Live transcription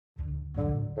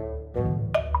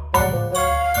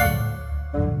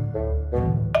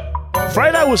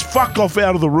Fredo was fuck off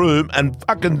out of the room, and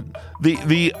fucking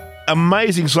the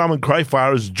amazing Simon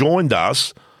Crayfar has joined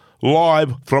us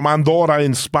live from Andorra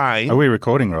in Spain. Are we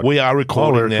recording, Rod? We are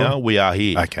recording now. We are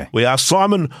here. Okay. We are.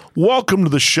 Simon, welcome to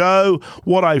the show.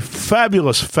 What a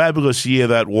fabulous, fabulous year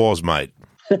that was, mate.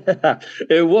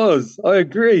 It was. I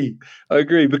agree,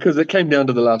 because it came down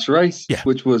to the last race,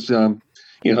 which was,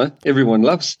 everyone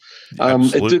loves.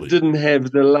 It didn't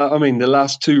have the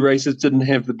last two races didn't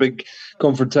have the big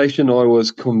confrontation I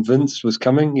was convinced was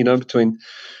coming, between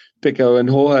Pecco and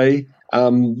Jorge.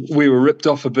 We were ripped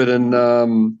off a bit a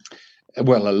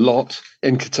lot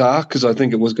in Qatar because I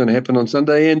think it was going to happen on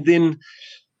Sunday. And then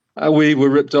we were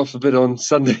ripped off a bit on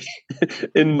Sunday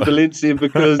in Valencia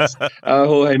because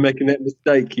Jorge making that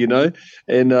mistake, and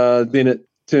then it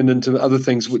turned into other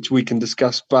things which we can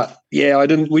discuss. But yeah,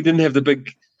 we didn't have the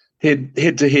big head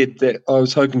to head that I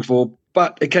was hoping for.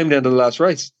 But it came down to the last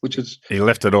race, which is he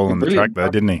left it all on the track, though,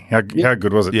 didn't he? How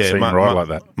good was it to see him ride like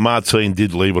that? Martin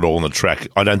did leave it all on the track.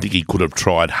 I don't think he could have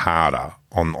tried harder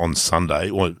on Sunday.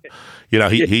 Well, he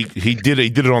did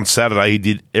it on Saturday. He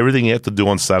did everything he had to do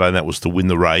on Saturday, and that was to win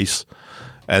the race.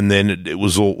 And then it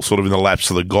was all sort of in the laps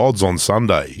of the gods on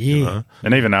Sunday. Yeah.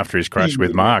 And even after his crash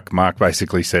with Mark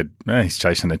basically said, he's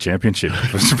chasing the championship.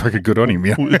 It was pretty good on him.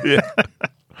 Yeah.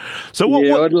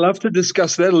 So I'd love to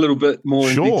discuss that a little bit more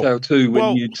in detail too.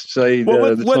 When you say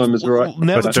the time is right.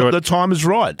 Now the time is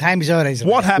right. Time is right.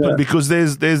 What happened? Yeah. Because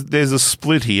there's a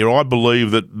split here. I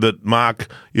believe that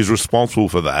Mark is responsible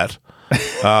for that.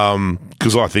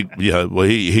 Because I think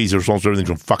he's responsible for everything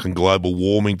from fucking global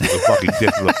warming to the fucking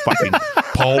death of the fucking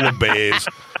polar bears,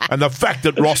 and the fact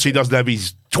that Rossi doesn't have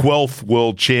his 12th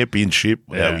world championship.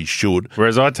 How he should.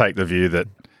 Whereas I take the view that.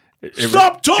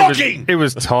 Stop talking! It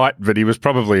was tight, but he was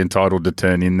probably entitled to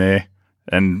turn in there.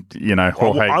 And,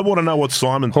 Jorge... I want to know what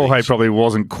Simon thinks. Jorge probably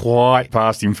wasn't quite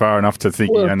past him far enough to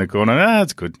think he owned the corner.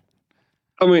 That's good.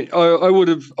 I mean, I would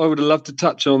have loved to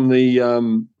touch on the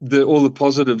all the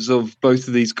positives of both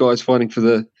of these guys fighting for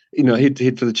the,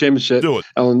 head-to-head for the championship. Do it.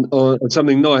 On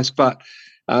something nice, but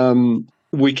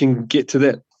we can get to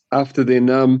that after then.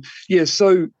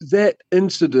 So that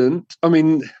incident, I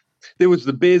mean... There was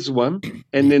the Bears one,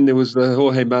 and then there was the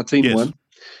Jorge Martin one.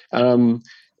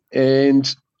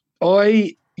 And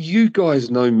you guys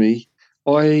know me.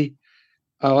 I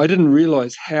didn't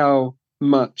realize how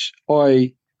much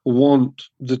I want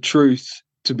the truth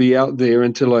to be out there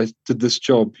until I did this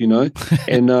job,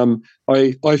 And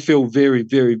I feel very,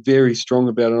 very, very strong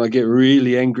about it. And I get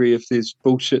really angry if there's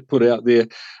bullshit put out there.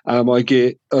 I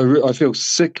feel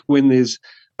sick when there's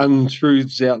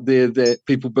untruths out there that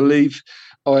people believe.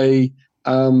 One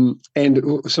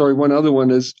other one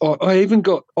is I even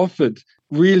got offered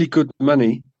really good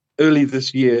money early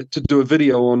this year to do a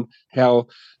video on how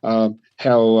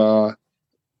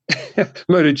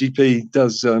MotoGP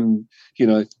does,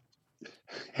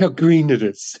 how green it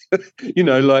is,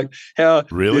 like how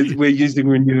we're using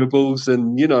renewables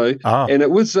and, and it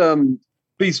was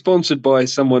be sponsored by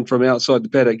someone from outside the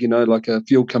paddock, like a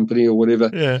fuel company or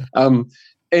whatever. Yeah.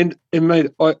 And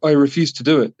mate, I refused to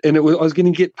do it. And I was going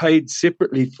to get paid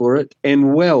separately for it.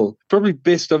 And probably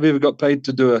best I've ever got paid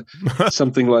to do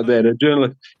something like that, a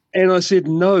journalist. And I said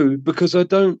no, because I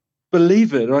don't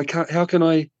believe it. How can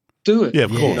I do it? Yeah,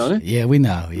 of course. Yeah, we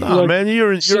know. Yeah. No, man,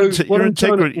 your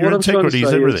integrity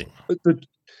is everything.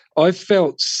 I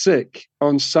felt sick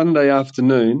on Sunday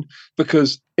afternoon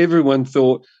because everyone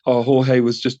thought, Jorge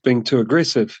was just being too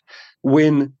aggressive.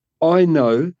 When I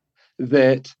know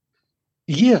that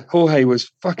Jorge was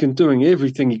fucking doing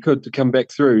everything he could to come back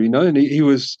through, and he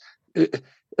was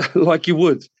like you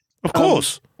would. Of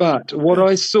course. But what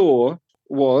I saw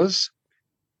was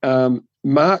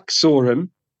Mark saw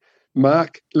him.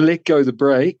 Mark let go the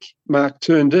brake. Mark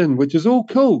turned in, which is all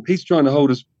cool. He's trying to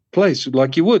hold his place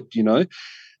like you would,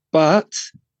 But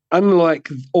unlike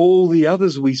all the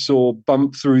others we saw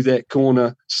bump through that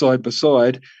corner side by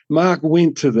side, Mark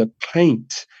went to the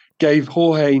paint, gave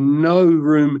Jorge no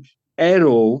room at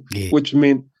all, which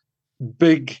meant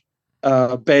big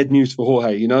bad news for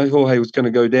Jorge. Jorge was going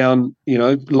to go down,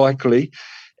 likely.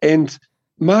 And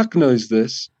Mark knows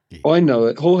this. I know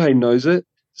it. Jorge knows it.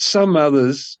 Some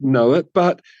others know it.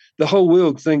 But the whole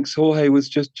world thinks Jorge was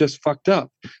just fucked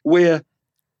up. Where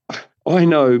I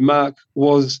know Mark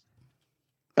was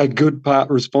a good part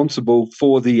responsible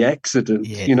for the accident,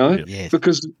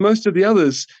 because most of the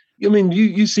others... I mean,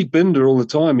 you see Binder all the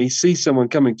time. He sees someone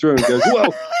coming through and goes,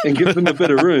 "Whoa," and gives them a bit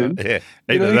of room. He's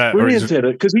brilliant at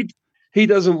it because he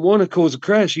doesn't want to cause a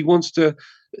crash. He wants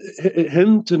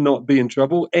him to not be in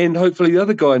trouble, and hopefully the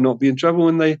other guy not be in trouble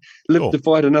when they live to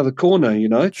fight another corner.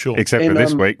 Sure. Except for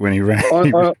this week when he ran.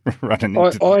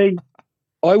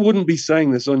 I wouldn't be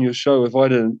saying this on your show if I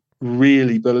didn't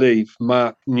really believe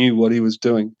Mark knew what he was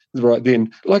doing right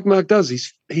then. Like Mark does,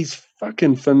 he's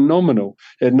fucking phenomenal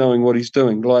at knowing what he's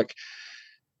doing. Like,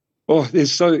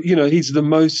 he's the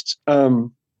most.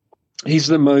 He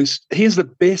has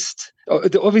the best.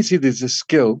 Obviously, there's the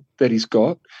skill that he's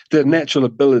got, the natural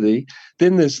ability.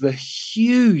 Then there's the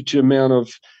huge amount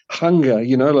of hunger,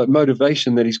 like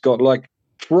motivation that he's got. Like,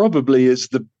 probably is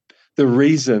the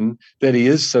reason that he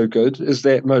is so good is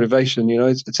that motivation.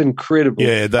 It's incredible.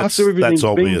 Yeah, that's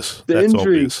obvious.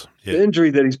 The injury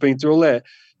that he's been through, all that.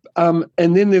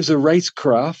 And then there's a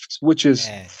racecraft, which is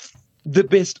the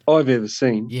best I've ever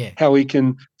seen. Yeah. How he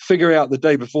can figure out the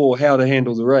day before how to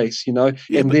handle the race,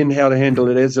 then how to handle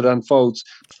it as it unfolds.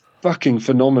 Fucking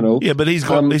phenomenal. Yeah, but he's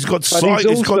got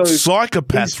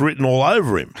psychopaths written all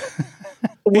over him.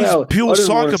 Well, he's pure I don't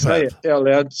psychopath. want to say it out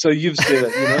loud, so you've said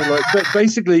it. But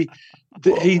basically,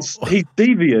 he's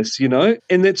devious, and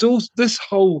that's all. This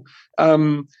whole. I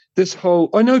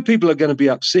know people are going to be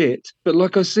upset, but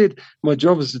like I said, my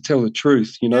job is to tell the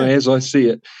truth, as I see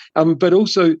it. But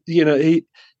also,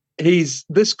 he's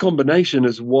this combination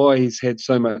is why he's had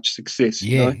so much success.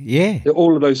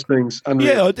 All of those things. Unreal.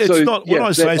 Yeah, it's not. When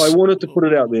I say, I wanted to put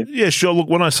it out there. Yeah, sure. Look,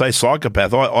 when I say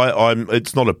psychopath, I'm.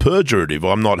 It's not a pejorative.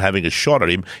 I'm not having a shot at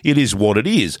him. It is what it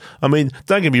is. I mean,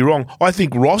 don't get me wrong. I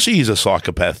think Rossi is a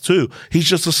psychopath too. He's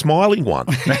just a smiling one.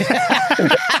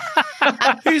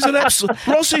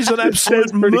 Rossi's an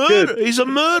absolute murderer. He's a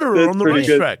murderer on the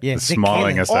racetrack. Yeah,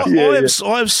 smiling as that.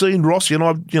 I've seen Rossi, and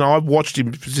I've watched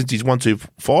him since he's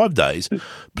 125 days,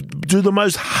 do the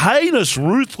most heinous,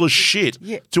 ruthless shit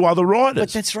to other riders.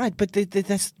 But that's right. But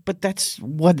that's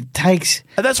what it takes.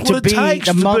 And that's to what it be takes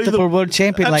a to be multiple world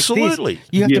champion absolutely. like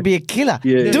this. You have to be a killer.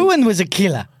 Doohan was a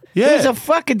killer. He was a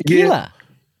fucking killer.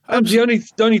 The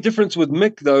only difference with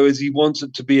Mick though is he wants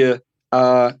it to be a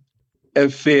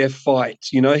fair fight.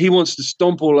 He wants to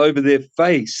stomp all over their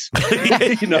face.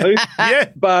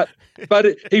 But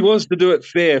he wants to do it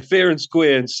fair and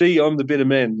square, and see I'm the better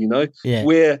man.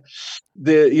 Where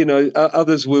the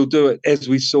others will do it, as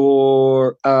we saw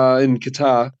in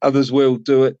Qatar. Others will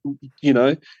do it,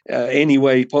 any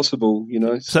way possible.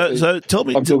 So tell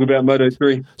me, I'm talking about Moto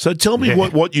 3. So tell me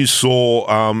what you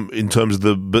saw in terms of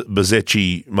the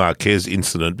Bezzecchi Marquez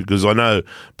incident, because I know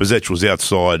Bezzecchi was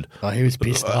outside. Oh, he was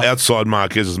pissed off. Outside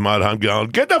Marquez's motorhome, going,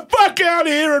 "Get the fuck out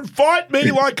here and fight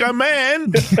me like a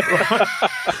man."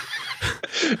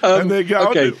 And they're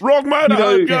going, "Wrong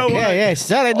motorhome, go away."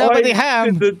 Sorry, nobody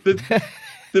ham.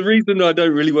 The reason I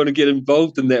don't really want to get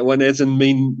involved in that one, as in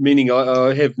meaning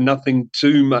I have nothing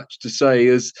too much to say,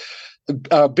 is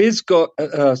Bez got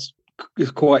a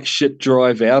quite shit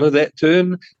drive out of that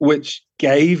turn, which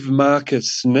gave Mark a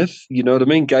sniff, you know what I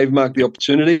mean? Gave Mark the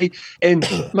opportunity, and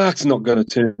Mark's not going to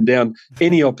turn down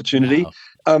any opportunity.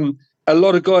 No. A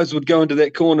lot of guys would go into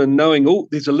that corner knowing,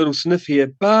 there's a little sniff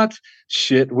here, but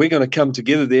shit, we're going to come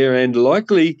together there, and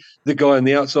likely the guy on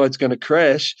the outside's going to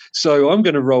crash, so I'm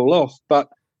going to roll off, but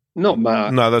not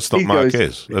Mark. No, that's not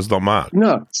Marquez. That's not Mark.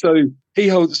 No, so he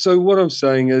holds. So what I'm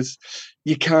saying is,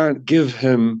 you can't give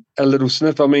him a little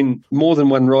sniff. I mean, more than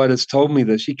one rider's told me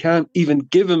this. You can't even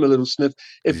give him a little sniff.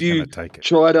 If you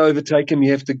try to overtake him,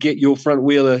 you have to get your front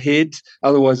wheel ahead.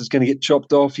 Otherwise, it's going to get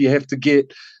chopped off. You have to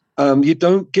get. You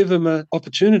don't give him an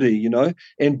opportunity,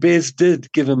 And Bez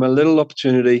did give him a little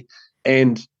opportunity,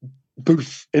 and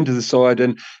boof into the side.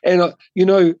 And I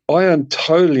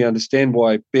totally understand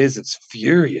why Bez is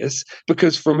furious,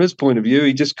 because from his point of view,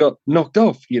 he just got knocked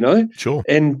off, Sure.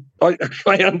 And I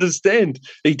understand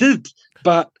he did,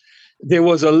 but there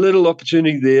was a little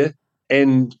opportunity there,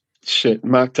 and shit,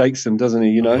 Mark takes him, doesn't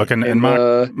he? Look, and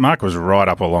Mark was right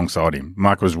up alongside him.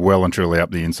 Mark was well and truly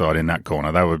up the inside in that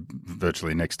corner. They were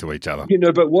virtually next to each other.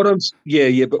 But what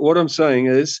I'm saying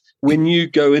is, when you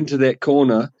go into that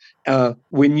corner,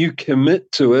 when you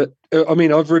commit to it, I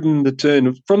mean, I've ridden the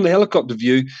turn from the helicopter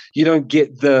view. You don't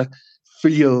get the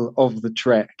feel of the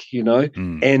track,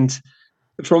 and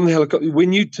from the helicopter,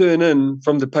 when you turn in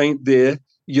from the paint there,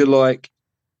 you're like,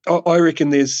 I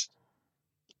reckon there's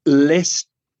less.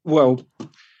 Well,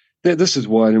 this is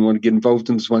why I didn't want to get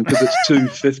involved in this one, because it's too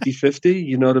 50-50,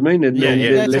 you know what I mean? And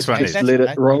let's just let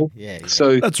it roll. Yeah.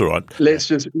 So that's all right. Let's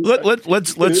just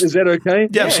let's. Is that okay?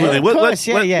 Yeah, absolutely.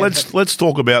 Let's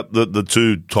talk about the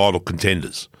two title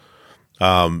contenders.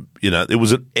 It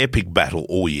was an epic battle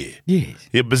all year. Yes.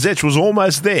 Yeah, Bezzecchi was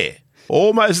almost there.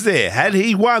 Almost there. Had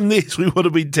he won this, we would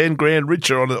have been 10 grand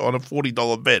richer on a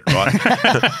 $40 bet,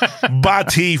 right?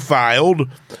 But he failed.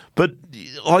 But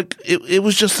it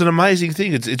was just an amazing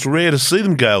thing. It's rare to see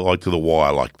them go to the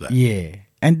wire like that. Yeah.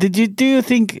 And do you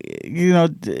think,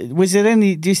 was there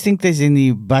any? Do you think there's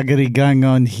any buggery going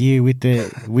on here with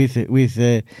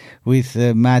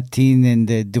Martin and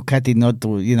Ducati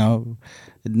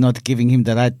not giving him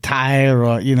the right tire,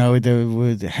 or any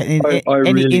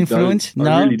influence?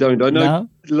 I really don't. I know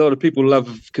a lot of people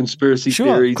love conspiracy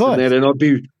theories and that, and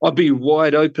I'd be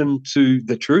wide open to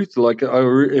the truth. Like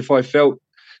if I felt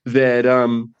that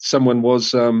someone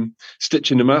was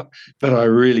stitching him up, but I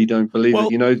really don't believe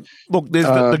it. Look, there's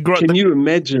can you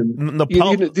imagine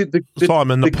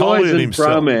Simon, the Napoleon guys in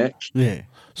himself? Pramac,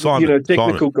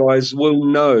 technical guys will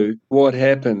know what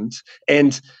happened,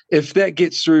 and if that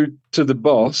gets through to the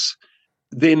boss,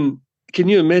 then can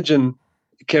you imagine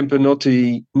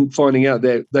Campinotti finding out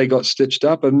that they got stitched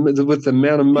up, and with the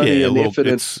amount of money and effort,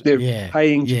 and they're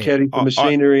paying Ducati for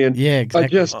machinery, exactly. I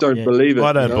just don't believe it.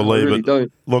 I don't believe really it.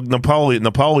 Don't. Look,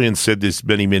 Napoleon said this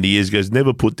many years ago. He's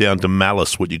never put down to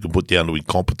malice what you can put down to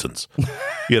incompetence.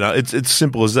 It's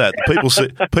simple as that.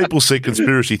 People see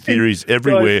conspiracy theories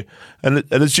everywhere, and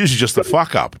it's usually just a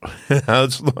fuck up. Yeah.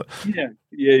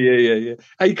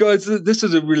 Hey guys, this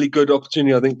is a really good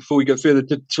opportunity, I think, before we go further,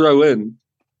 to throw in.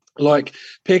 Like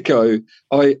Pecco,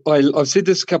 I've said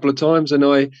this a couple of times, and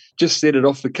I just said it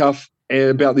off the cuff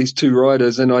about these two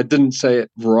riders, and I didn't say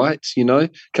it right. A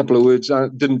couple of words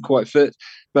didn't quite fit,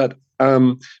 but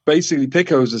basically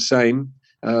Pecco was the same.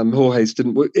 Jorge's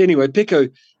didn't work. Anyway,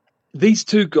 Pecco, these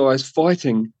two guys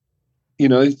fighting,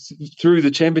 through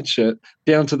the championship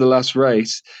down to the last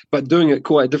race, but doing it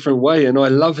quite a different way. And I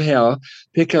love how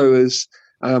Pecco is,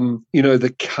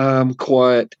 the calm,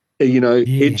 quiet,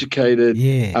 educated.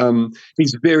 Yeah.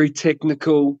 He's very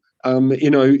technical.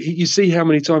 You see how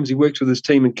many times he works with his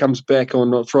team and comes back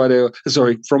on Friday,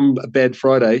 from a bad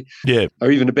Friday, or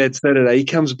even a bad Saturday. He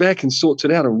comes back and sorts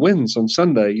it out and wins on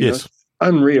Sunday. Yes.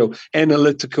 Unreal,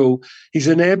 analytical. He's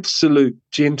an absolute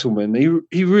gentleman.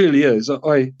 He really is.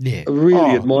 I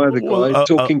really admire the guy.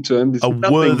 Talking to him, a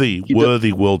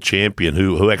worthy world champion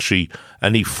who actually,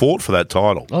 and he fought for that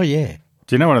title. Oh yeah.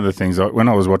 Do you know one of the things when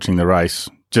I was watching the race?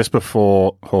 Just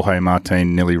before Jorge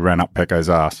Martin nearly ran up Pecco's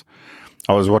ass,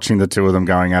 I was watching the two of them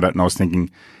going at it, and I was thinking,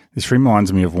 this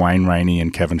reminds me of Wayne Rainey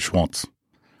and Kevin Schwantz,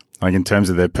 like in terms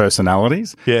of their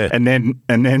personalities. Yeah. And then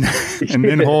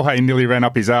Jorge nearly ran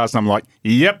up his ass, and I'm like,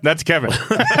 yep, that's Kevin.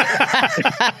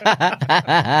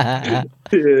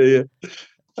 Yeah.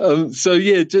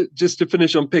 Just to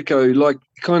finish on Pecco, like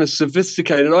kind of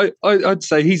sophisticated. I'd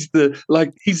say he's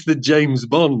the James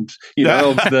Bond,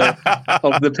 of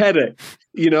the paddock,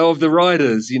 of the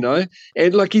riders, and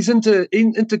like he's into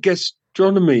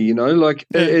gastronomy,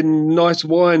 in nice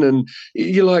wine, and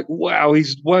you're like, wow,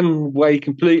 he's one way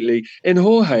completely. And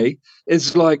Jorge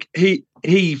is like he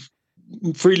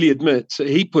freely admits,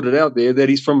 he put it out there, that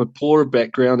he's from a poorer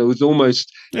background. It was almost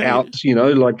out,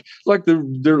 like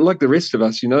the rest of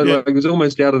us, like it was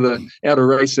almost out of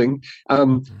racing.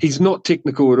 He's not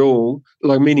technical at all,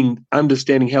 like meaning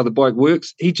understanding how the bike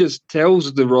works. He just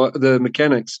tells the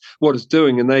mechanics what it's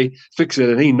doing, and they fix it,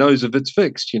 and he knows if it's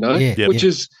fixed, which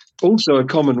is also a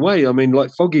common way. I mean,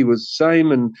 like Foggy was the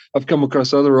same, and I've come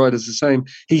across other riders the same.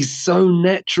 He's so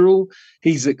natural.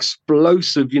 He's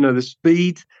explosive, the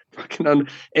speed. And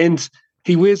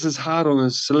he wears his heart on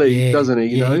his sleeve, doesn't he?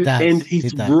 He does. And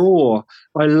he's raw.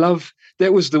 I love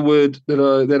that was the word that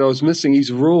I was missing.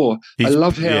 He's raw. I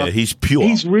love how he's pure.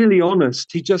 He's really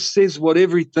honest. He just says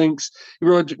whatever he thinks.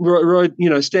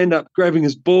 Stand up, grabbing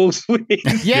his balls when he's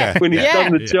done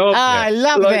the job. I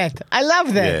love that. I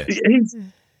love that. Yeah.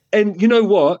 And you know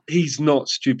what? He's not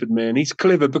stupid, man. He's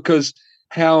clever, because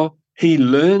how he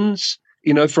learns,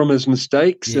 from his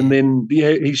mistakes, and then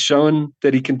he's shown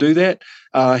that he can do that.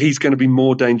 He's going to be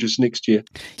more dangerous next year.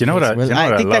 Do you know what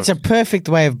I think that's a perfect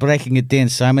way of breaking it down,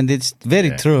 Simon. It's very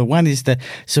true. One is the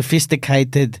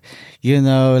sophisticated,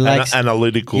 likes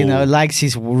analytical, likes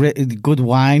his good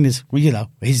wine,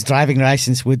 his driving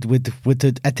license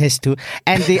would attest to,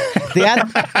 and the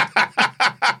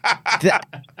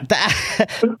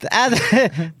other.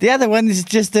 The other one is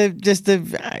just a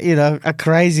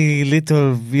crazy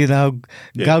little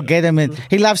go get him, and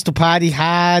he loves to party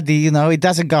hard. He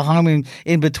doesn't go home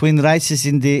in between races.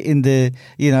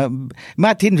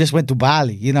 Martin just went to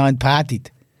Bali and partied.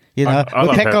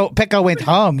 Pecco went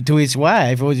home to his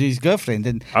wife or his girlfriend,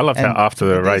 and I loved how after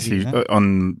the race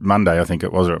on Monday, I think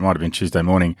it was, or it might have been Tuesday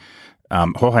morning,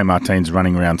 Jorge Martin's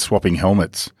running around swapping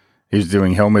helmets He was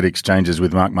doing helmet exchanges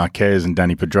with Marc Marquez, and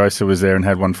Danny Pedrosa was there and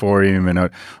had one for him,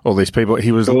 and all these people.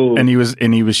 He was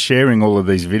sharing all of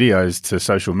these videos to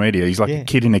social media. He's like a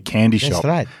kid in a candy shop.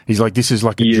 Right. He's like, this is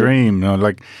like a dream.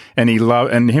 And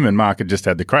him and Mark had just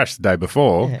had the crash the day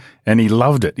before, and he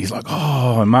loved it. He's like,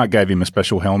 oh, and Mark gave him a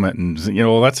special helmet and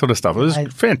all that sort of stuff. It was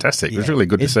fantastic. It was really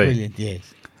good to see. Brilliant,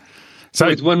 yes. So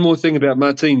there's one more thing about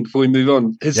Martin before we move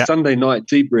on. His Sunday night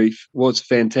debrief was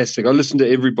fantastic. I listened to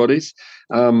everybody's.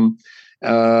 I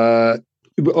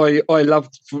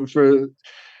loved for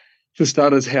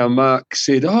starters how Mark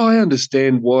said, "Oh, I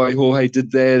understand why Jorge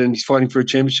did that, and he's fighting for a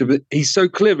championship." But he's so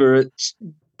clever at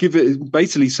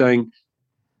basically saying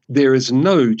there is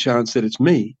no chance that it's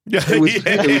me. It was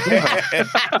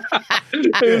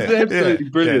absolutely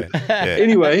brilliant.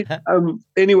 Anyway,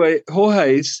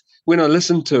 Jorge's, when I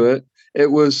listened to it,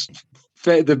 it was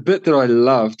the bit that I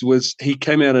loved was he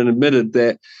came out and admitted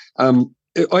that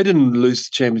I didn't lose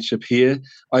the championship here.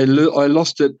 I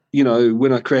lost it,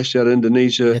 when I crashed out of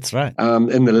Indonesia. That's right.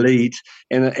 In the lead,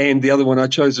 and the other one I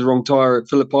chose the wrong tyre at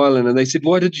Phillip Island, and they said,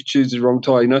 "Why did you choose the wrong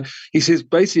tyre?" He says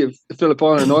basically at Phillip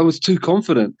Island, I was too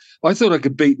confident. I thought I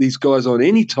could beat these guys on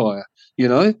any tyre,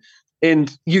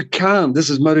 And you can't. This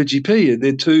is MotoGP.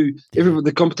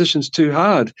 The competition's too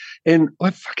hard, and I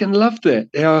fucking loved that.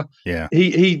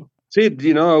 He said,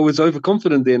 I was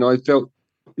overconfident then. I felt,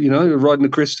 riding the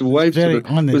crest of a wave. Very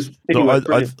honest.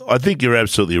 I think you're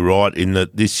absolutely right in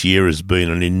that this year has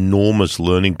been an enormous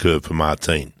learning curve for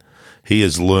Martin. He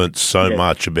has learnt so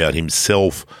much about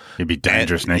himself. He'll be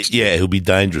dangerous next year. Yeah, he'll be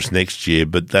dangerous next year.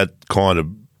 But that kind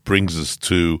of brings us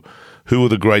to who are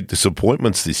the great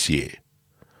disappointments this year.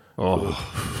 Oh,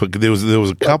 there was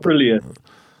a couple. Aprilia.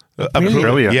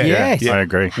 Aprilia. Yes. I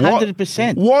agree.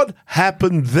 100%. What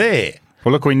happened there?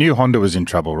 Well, look, we knew Honda was in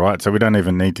trouble, right? So we don't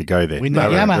even need to go there. We knew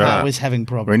Yamaha was having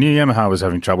problems. We knew Yamaha was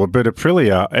having trouble. But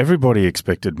Aprilia, everybody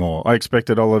expected more. I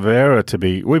expected Oliveira to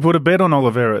be... We put a bet on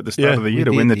Oliveira at the start of the year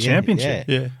to win the championship.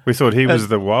 Yeah. We thought he was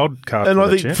the wild card. And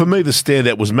I think for me, the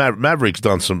standout was Maverick's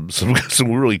done some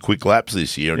really quick laps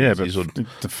this year. Yeah, but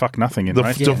to fuck nothing in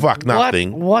race. To fuck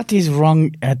nothing. What is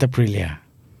wrong at Aprilia,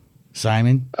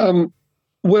 Simon?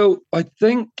 Well, I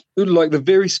think like the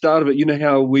very start of it,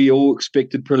 how we all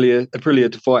expected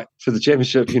Aprilia to fight for the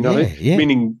championship,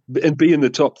 meaning and be in the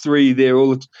top three there.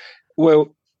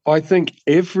 Well, I think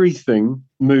everything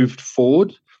moved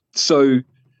forward. So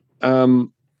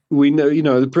we know,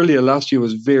 the Aprilia last year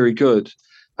was very good,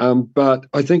 but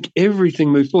I think everything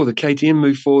moved forward. The KTM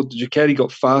moved forward. The Ducati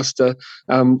got faster.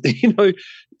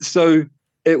 So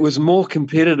it was more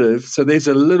competitive. So there's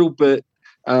a little bit.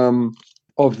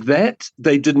 Of that,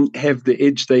 they didn't have the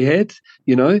edge they had,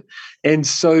 and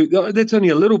so that's only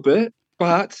a little bit,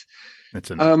 but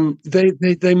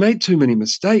they made too many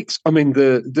mistakes. I mean,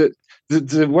 the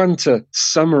one to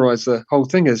summarize the whole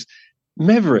thing is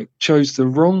Maverick chose the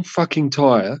wrong fucking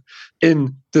tire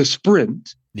in the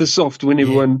sprint, the soft when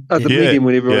everyone, the medium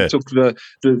when everyone took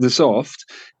the soft,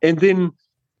 and then,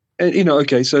 so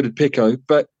did Pecco.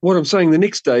 But what I'm saying, the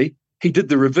next day, he did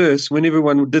the reverse when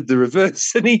everyone did the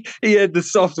reverse, and he had the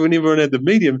soft when everyone had the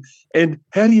medium. And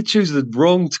how do you choose the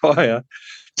wrong tyre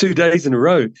 2 days in a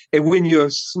row? And when you're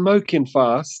smoking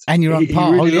fast, and you're on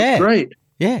par, really great,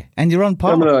 and you're on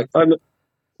par. I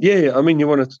mean, you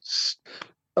want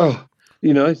to,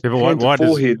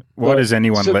 why does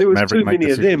anyone let Maverick make decisions? There was too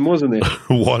many of them, wasn't there?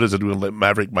 Why does anyone let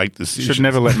Maverick make decisions? Should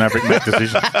never let Maverick make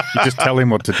decisions. You just tell him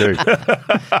what to do.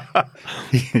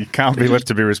 He can't be left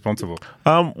to be responsible.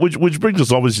 Which brings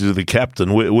us obviously to the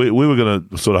captain. We were going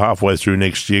to sort of halfway through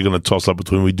next year going to toss up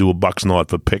between we do a Bucks night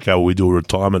for Pecco or we do a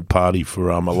retirement party for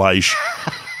Aleix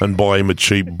and buy him a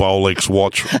cheap Bolex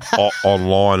watch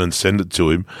online and send it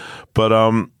to him. But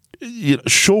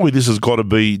surely this has got to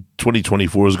be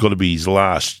 2024 has got to be his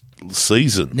last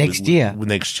season next year.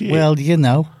 Well, what do you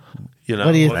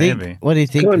think? What do you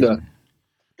think? Kinda.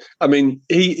 I mean,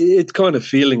 it's kind of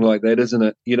feeling like that, isn't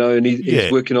it? And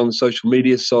he's working on the social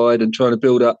media side and trying to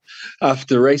build up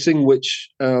after racing, which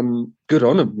good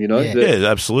on him. Yeah,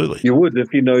 absolutely. You would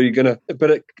if you're gonna,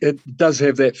 but it does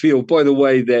have that feel. By the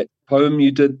way, that poem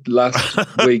you did last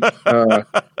week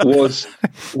was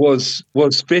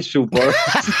special, Boris.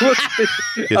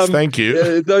 Yes, thank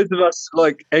you. Those of us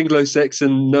like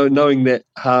Anglo-Saxon knowing that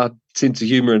hard sense of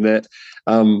humour and that,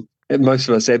 most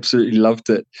of us absolutely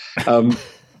loved it.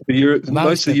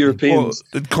 Most of the Europeans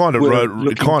it kind of wrote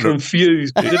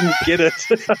confused. They didn't get it.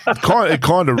 It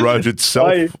kind of wrote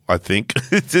itself. I think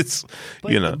it's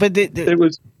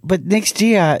But next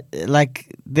year,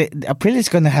 Aprilia's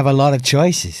going to have a lot of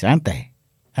choices, aren't they?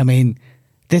 I mean,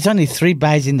 there's only 3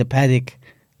 guys in the paddock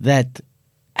that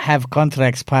have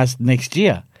contracts past next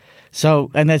year.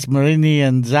 So, and that's Marini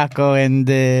and Zacco and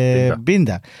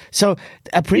Binder. So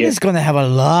Aprilia's going to have a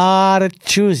lot of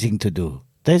choosing to do.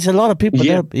 There's a lot of people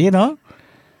there, you know.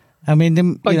 I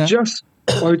mean, I just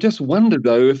wonder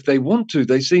though if they want to.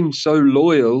 They seem so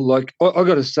loyal. Like I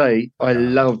got to say, I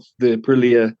love the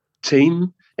Aprilia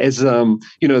team as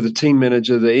the team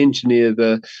manager, the engineer,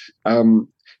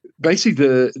 basically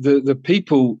the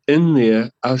people in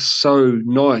there are so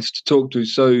nice to talk to,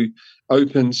 so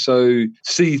open, so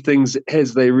see things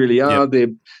as they really are.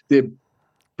 They're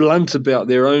blunt about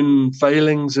their own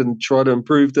failings and try to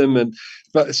improve them,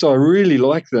 so I really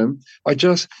like them.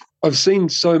 I've seen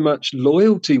so much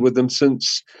loyalty with them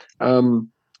since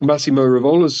Massimo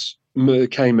Rivola's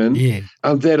came in,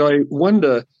 that I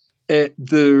wonder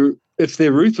if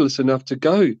they're ruthless enough to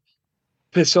go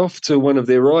piss off to one of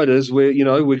their riders where,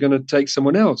 we're going to take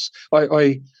someone else.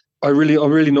 I'm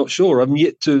really not sure. I'm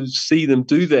yet to see them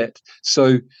do that.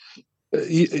 So,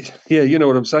 you know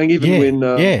what I'm saying? Even when,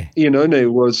 did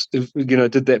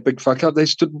that big fuck up, they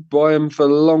stood by him for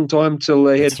a long time till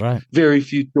they had very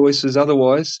few choices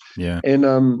otherwise. Yeah.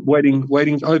 And waiting,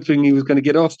 hoping he was going to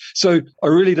get off. So I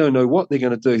really don't know what they're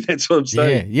going to do. That's what I'm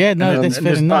saying. Yeah, no, that's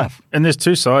fair enough. And there's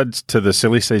two sides to the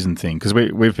silly season thing, because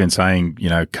we've been saying,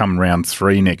 come round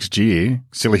 3 next year,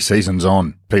 silly season's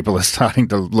on. People are starting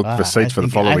to look for seats for the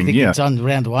following year. It's on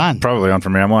round 1. Probably on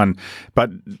from round 1. But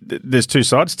there's two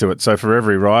sides to it. So for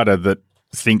every rider that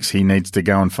thinks he needs to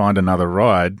go and find another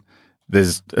ride,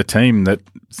 there's a team that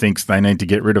thinks they need to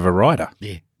get rid of a rider.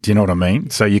 Yeah. Do you know what I mean?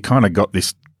 So you kind of got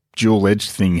this dual-edged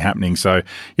thing happening. So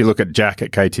you look at Jack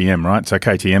at KTM, right? So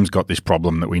KTM's got this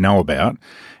problem that we know about.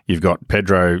 You've got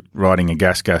Pedro riding a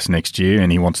gas next year,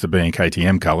 and he wants to be in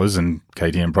KTM colours, and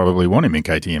KTM probably want him in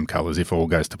KTM colours if all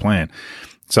goes to plan.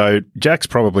 So Jack's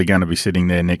probably going to be sitting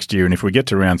there next year, and if we get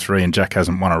to round 3 and Jack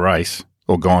hasn't won a race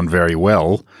or gone very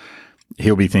well,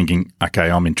 he'll be thinking, okay,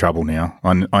 I'm in trouble now.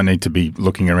 I need to be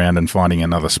looking around and finding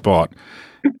another spot.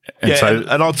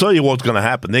 And I'll tell you what's going to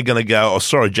happen. They're going to go, oh,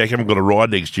 sorry, Jack, you haven't got a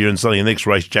ride next year, and suddenly the next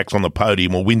race Jack's on the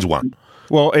podium or wins one.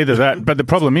 Well, either that, but the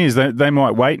problem is that they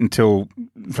might wait until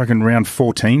fucking round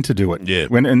 14 to do it. Yeah.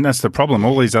 And that's the problem.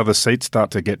 All these other seats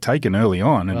start to get taken early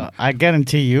on. And I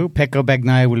guarantee you, Pecco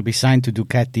Bagnaia will be signed to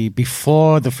Ducati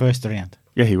before the first round.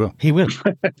 Yeah, he will. He will.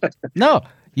 No,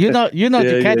 you know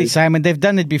Ducati, Simon. They've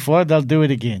done it before. They'll do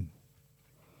it again.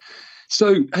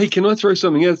 So, hey, can I throw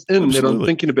something else in Absolutely. that I'm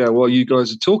thinking about while you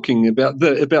guys are talking about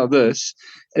this?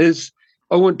 Is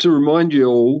I want to remind you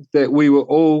all that we were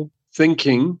all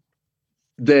thinking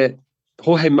that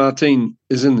Jorge Martin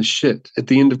is in the shit at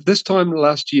the end of this time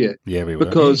last year. Yeah, we were.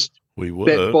 Because we were.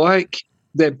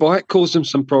 that bike caused him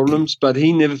some problems, but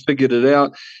he never figured it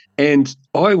out. And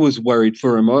I was worried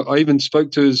for him. I even spoke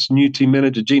to his new team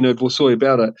manager, Gino Borsoi,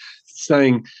 about it,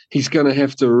 saying he's going to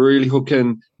have to really hook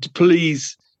in.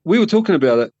 Please, we were talking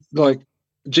about it, like,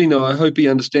 Gino, I hope he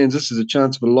understands this is a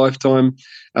chance of a lifetime.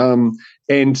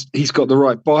 And he's got the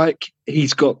right bike.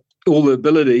 He's got all the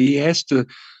ability. He has to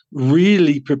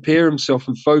really prepare himself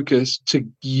and focus to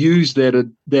use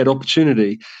that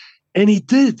opportunity. And he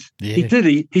did. Yeah. He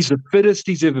did. He's the fittest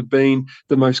he's ever been,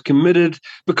 the most committed.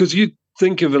 Because you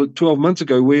think of it 12 months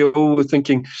ago, we all were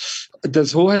thinking,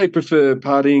 does Jorge prefer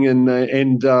partying and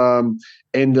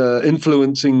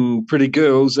influencing pretty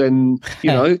girls, and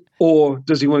or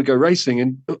does he want to go racing?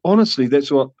 And honestly, that's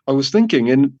what I was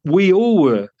thinking, and we all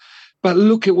were. But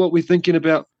look at what we're thinking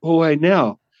about Jorge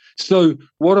now. So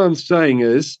what I'm saying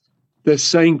is the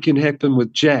same can happen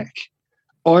with Jack.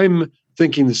 I'm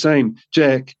thinking the same.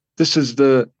 Jack, this is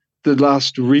the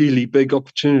last really big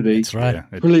opportunity. That's right. Yeah,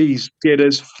 Please get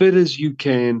as fit as you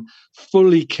can,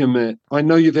 fully commit. I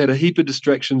know you've had a heap of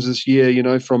distractions this year,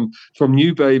 from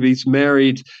new babies,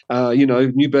 married,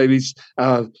 new babies,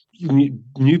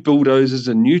 new bulldozers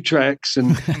and new tracks.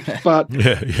 But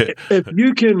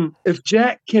if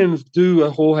Jack can do a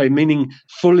Jorge, meaning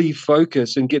fully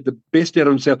focus and get the best out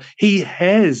of himself, he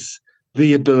has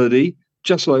the ability,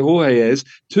 just like Jorge has,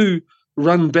 to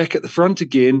run back at the front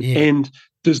again and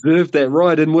deserve that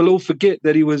ride. And we'll all forget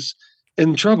that he was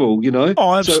in trouble,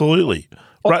 Oh, absolutely.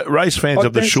 Race fans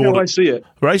have the shortest. I see it.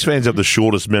 Race fans have the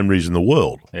shortest memories in the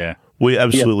world. Yeah. We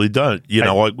absolutely don't.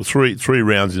 Like three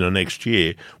rounds into next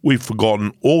year, we've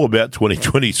forgotten all about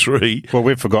 2023. Well,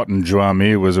 we've forgotten Joao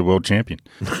Mir was a world champion.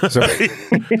 So,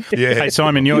 Yeah. Hey,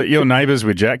 Simon, you're neighbours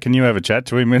with Jack. Can you have a chat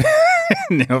to him?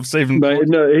 Now, Stephen, Mate,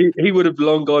 no, he would have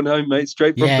long gone home, mate,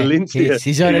 straight from Valencia.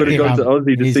 He's he would already have gone to home.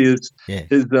 Aussie to see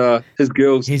his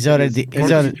girls. He's already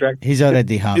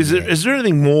home. Is there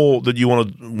anything more that you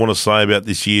want to say about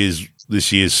this season,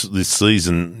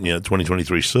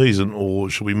 2023 season, or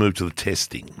should we move to the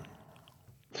testing?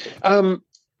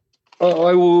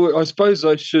 I will. I suppose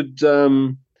I should.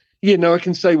 Yeah, no, I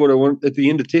can say what I want at the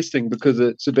end of testing because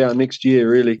it's about next year,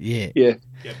 really. Yeah.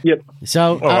 Yep.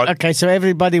 So, right. okay, so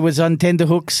everybody was on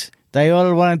tenterhooks. They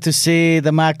all wanted to see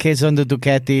the Marquez on the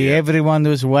Ducati. Yeah. Everyone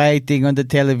was waiting on the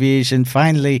television.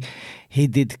 Finally, he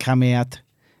did come out.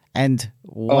 And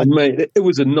Oh, mate, it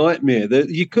was a nightmare.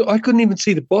 I couldn't even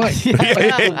see the bike.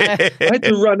 I had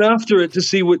to run after it to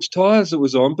see which tyres it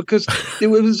was on because it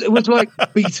was like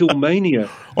Beatlemania.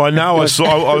 I know.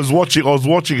 I was watching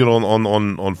it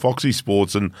on Foxy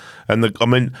Sports, and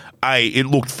it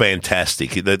looked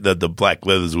fantastic. The black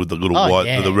leathers with the little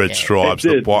the red stripes.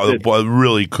 It did.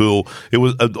 Really cool. It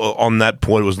was on that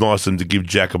point. It was nice of them to give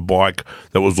Jack a bike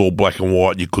that was all black and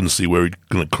white. And you couldn't see where he'd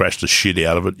going to crash the shit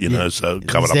out of it. You know, so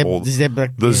covered up all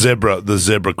the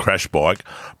zebra crash bike.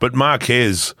 But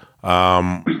Marquez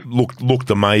looked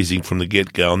amazing from the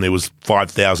get-go, and there was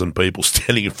 5,000 people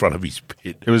standing in front of his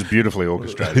pit. It was beautifully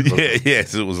orchestrated.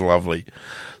 Yes, it was lovely.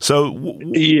 So,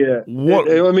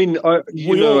 what? I mean,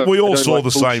 we all saw the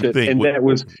same thing, and that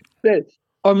was that.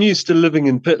 I'm used to living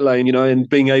in pit lane, and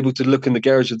being able to look in the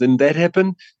garage, and then that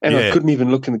happened, and I couldn't even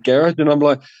look in the garage, and I'm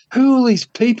like, who are all these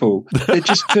people that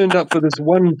just turned up for this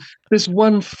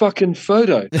one fucking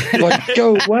photo? Like,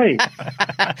 go away.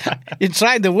 You're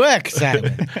trying to work, Sam.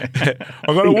 I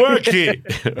got to work here.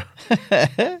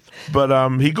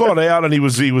 But he got out, and he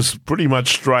was pretty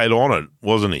much straight on it,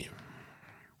 wasn't he?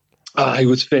 He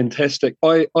was fantastic.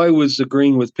 I was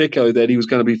agreeing with Pecco that he was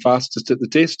going to be fastest at the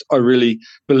test. I really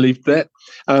believed that.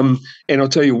 And I'll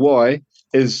tell you why,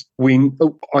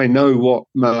 I know what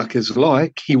Mark is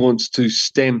like. He wants to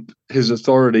stamp his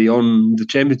authority on the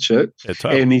championship,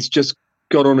 and he's just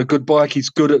got on a good bike. He's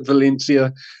good at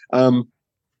Valencia.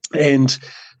 And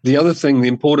the other thing, the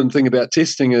important thing about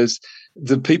testing is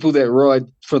the people that ride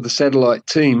for the satellite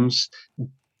teams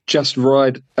just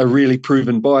ride a really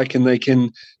proven bike, and they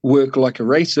can work like a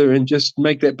racer and just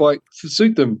make that bike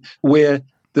suit them, where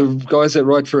the guys that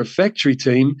ride for a factory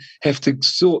team have to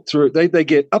sort through it. They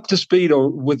get up to speed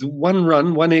with one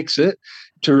run, one exit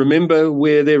to remember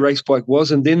where their race bike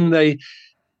was, and then they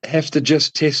have to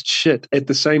just test shit at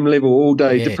the same level all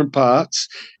day, different parts,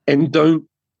 and don't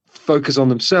focus on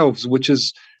themselves, which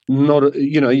is not,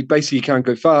 you basically can't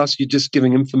go fast. You're just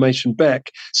giving information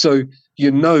back. So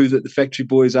that the factory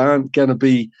boys aren't going to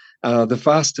be the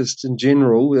fastest in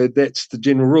general. That's the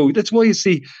general rule. That's why you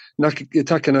see Taka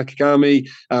Nakagami,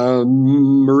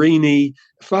 Marini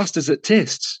fastest at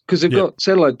tests, because they've got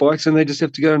satellite bikes and they just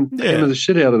have to go and hammer the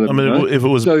shit out of them. I mean, if it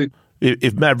was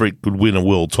if Maverick could win a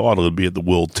world title, it'd be at the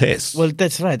world test. Well,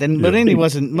 that's right. And Marini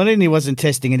wasn't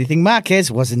testing anything. Marquez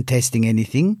wasn't testing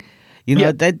anything.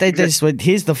 They just went,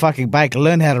 here's the fucking bike,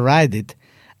 learn how to ride it.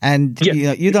 And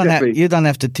you don't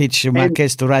have to teach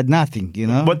Marquez to ride nothing,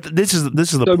 But this is the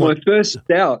so point. My first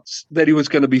doubts that he was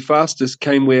going to be fastest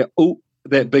came where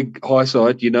that big high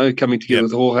side, coming together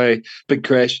with Jorge, big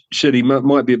crash, shit, he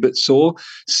might be a bit sore.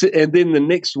 And then the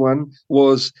next one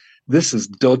was, this is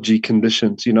dodgy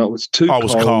conditions. It was too cold. It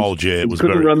was cold, yeah. It was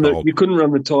very cold. You couldn't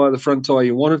run the front tyre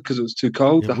you wanted because it was too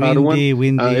cold, the harder one.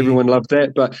 Windy. Everyone loved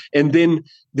that. And then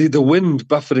the wind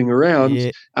buffeting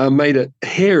around made it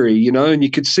hairy, and you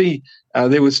could see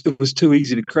it was too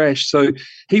easy to crash. So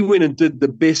he went and did the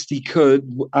best he could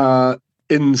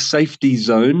in the safety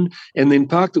zone, and then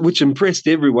parked it, which impressed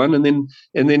everyone, and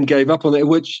then gave up on that,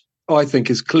 which I think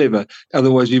is clever.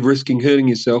 Otherwise, you're risking hurting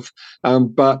yourself.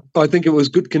 But I think it was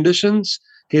good conditions.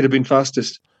 He'd have been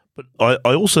fastest. But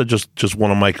I also just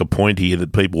want to make a point here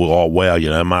that people,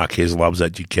 Marquez loves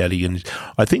that Ducati, and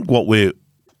I think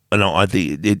I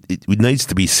think it needs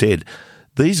to be said.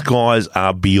 These guys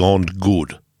are beyond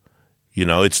good.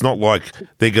 It's not like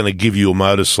they're going to give you a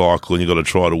motorcycle and you've got to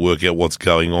try to work out what's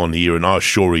going on here. And I'm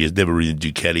sure he has never ridden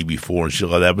Ducati before and shit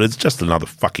like that, but it's just another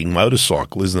fucking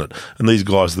motorcycle, isn't it? And these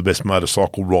guys are the best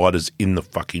motorcycle riders in the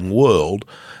fucking world.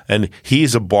 And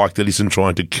here's a bike that isn't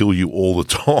trying to kill you all the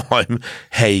time.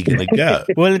 How are you going to go?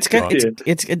 Well, it's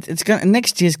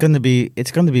next year's going to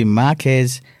be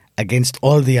Marquez against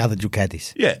all the other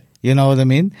Ducatis. Yeah. You know what I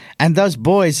mean? And those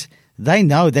boys, they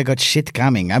know they got shit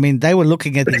coming. I mean, they were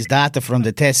looking at his data from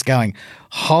the test going,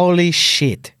 holy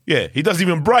shit. Yeah, he doesn't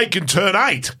even brake in turn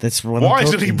 8. That's what Why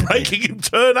isn't he braking in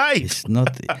turn 8? It's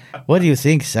not. What do you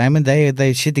think, Simon? They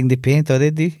shitting the paint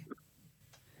already?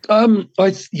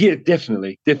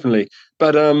 Definitely.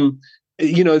 But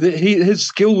his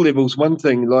skill level's one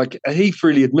thing. Like, he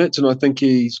freely admits, and I think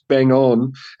he's bang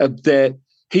on, that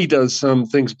he does some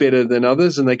things better than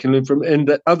others, and they can learn from, and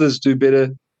that others do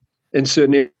better in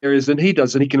certain areas than he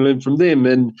does, and he can learn from them,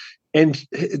 and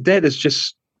that is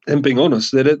just him being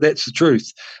honest, that's the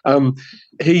truth.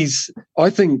 I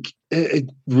think it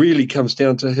really comes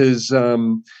down to his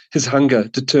hunger,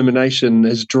 determination,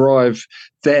 his drive.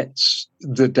 That's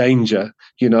the danger,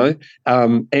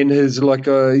 and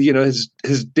his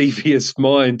his devious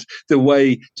mind, the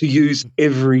way to use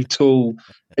every tool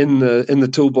in the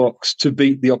toolbox to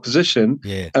beat the opposition.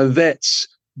 Yeah.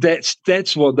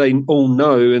 That's what they all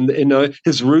know, and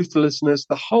his ruthlessness,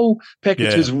 the whole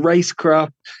package, his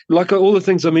racecraft, like all the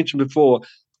things I mentioned before.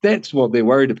 That's what they're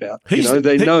worried about.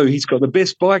 They know he's got the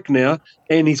best bike now,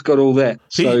 and he's got all that.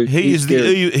 So he is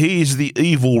the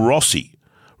evil Rossi.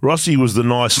 Rossi was the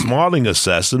nice smiling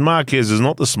assassin. Marquez is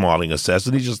not the smiling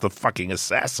assassin. He's just the fucking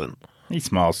assassin. He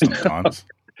smiles sometimes.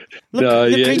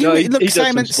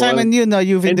 Simon,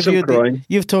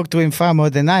 you've talked to him far more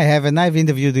than I have, and I've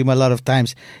interviewed him a lot of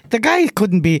times. The guy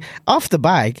couldn't be off the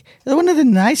bike. One of the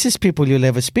nicest people you'll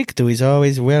ever speak to. He's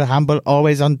always well humble,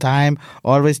 always on time,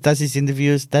 always does his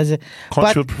interviews, does it.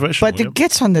 Consummate professional. But he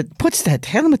gets on puts that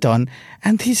helmet on,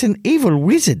 and he's an evil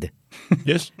wizard.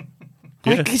 Yes.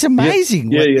 Like, he's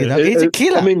amazing. Yeah. He's a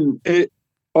killer. I mean,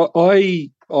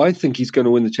 I think he's going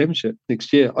to win the championship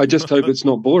next year. I just hope it's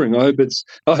not boring. I hope it's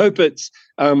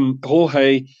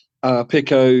Jorge,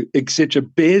 Pecco, etc.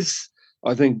 Bez.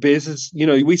 I think Bez is.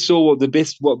 We saw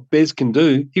what Bez can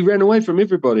do. He ran away from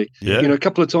everybody. Yeah. A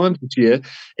couple of times this year,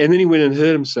 and then he went and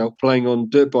hurt himself playing on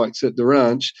dirt bikes at the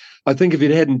ranch. I think if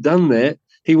he hadn't done that,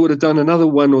 he would have done another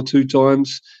one or two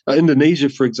times. Indonesia,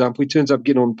 for example, he turns up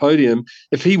getting on podium.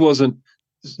 If he wasn't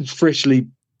freshly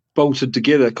bolted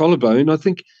together collarbone, I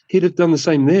think he'd have done the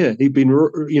same there. He'd been,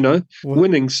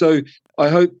 winning. So I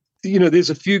hope,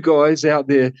 there's a few guys out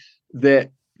there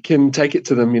that can take it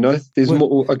to them. There's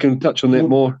more. I can touch on that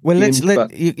more. Well,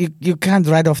 you can't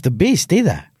ride off the beast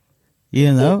either.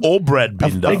 Or Brad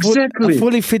Binder. Exactly. A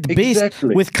fully fit beast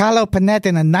with Carlo Panetta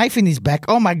and a knife in his back.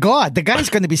 Oh my God, the guy's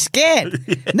going to be scared.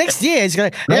 Next year he's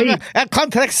going to have a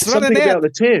contract. Something about the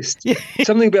test.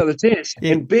 Something about the test.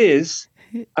 And Bez.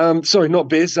 Sorry, not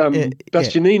Bez.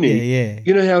 Bastianini. Yeah.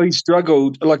 You know how he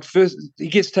struggled. Like first, he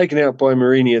gets taken out by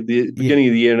Marini at the beginning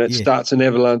of the year, and it starts an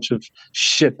avalanche of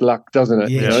shit luck, doesn't it?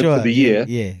 For the year.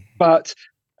 Yeah. But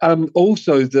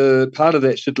also, the part of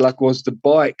that shit luck was the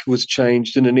bike was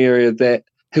changed in an area that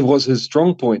was his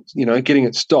strong point. Getting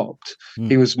it stopped.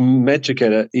 He was magic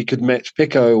at it. He could match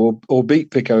Pecco or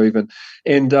beat Pecco even,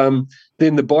 and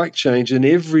then the bike changed, and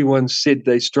everyone said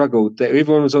they struggled. That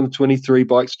everyone was on the 23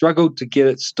 bike, struggled to get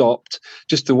it stopped.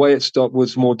 Just the way it stopped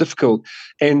was more difficult.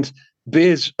 And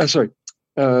Bastianini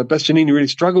really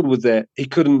struggled with that. He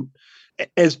couldn't,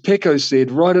 as Pecco said,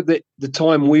 right at the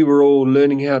time we were all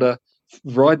learning how to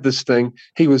ride this thing,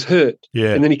 he was hurt.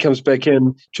 Yeah. And then he comes back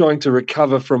in trying to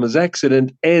recover from his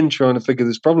accident and trying to figure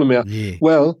this problem out. Yeah.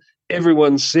 Well,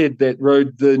 everyone said that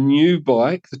rode the new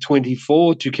bike, the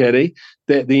 24 Ducati,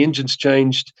 that the engine's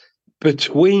changed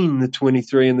between the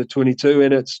 23 and the 22,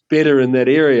 and it's better in that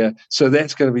area. So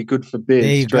that's going to be good for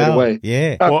Bez straight away.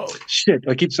 Yeah. Shit,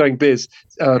 I keep saying Bez.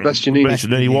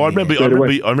 Bastianini. Well, I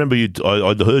remember you.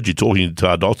 I heard you talking to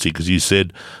Tardozzi because you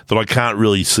said that I can't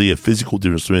really see a physical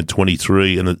difference between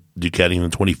 23 and the Ducati and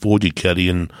the 24 Ducati,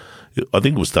 and I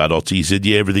think it was Tardozzi. He said,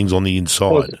 everything's on the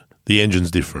inside. The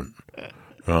engine's different.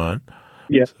 Right.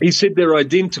 Yeah, he said they're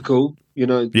identical.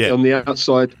 On the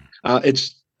outside,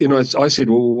 it's I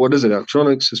said, well, what is it?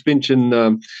 Electronics,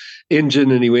 suspension, engine,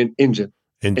 and he went engine.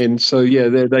 And so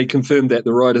they confirmed that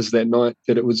the riders that night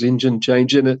that it was engine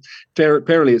change, and it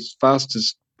apparently it's fast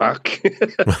as fuck.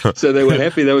 So they were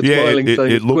happy. They were smiling.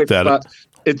 It looked at but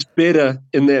it's better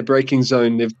in that braking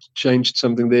zone. They've changed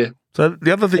something there. So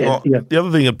the other thing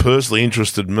that personally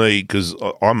interested me, because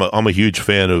I'm a huge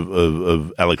fan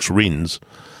of Alex Rins,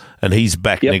 and he's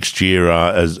back next year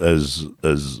as a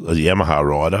Yamaha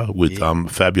rider with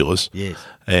Fabulous. Yes.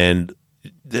 And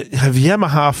have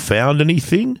Yamaha found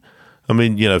anything? I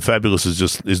mean, Fabulous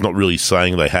is not really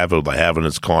saying they have it or they haven't.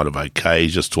 It's kind of okay.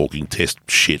 He's just talking test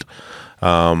shit.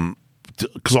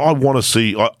 Because I want to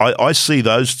see, I see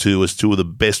those two as two of the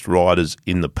best riders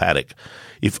in the paddock.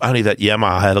 If only that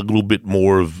Yamaha had a little bit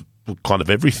more of kind of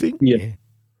everything. Yeah.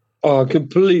 Oh,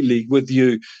 completely with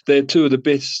you. They're two of the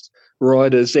best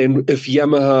riders. And if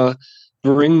Yamaha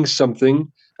brings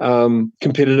something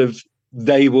competitive,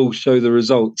 they will show the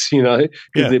results, because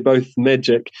they're both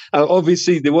magic.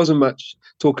 Obviously, there wasn't much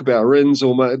talk about Rins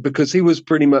because he was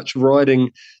pretty much riding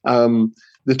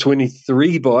the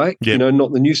 23 bike,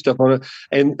 not the new stuff on it,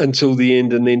 and until the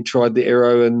end, and then tried the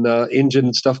aero and engine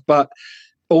and stuff. But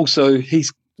also,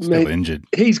 he's still injured.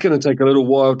 He's going to take a little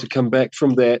while to come back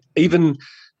from that. Even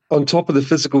on top of the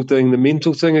physical thing, the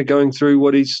mental thing of going through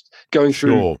what he's going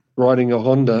through riding a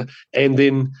Honda and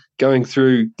then going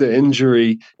through the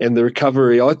injury and the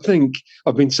recovery. I think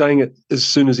I've been saying it as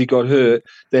soon as he got hurt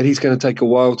that he's going to take a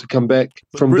while to come back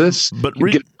from this. But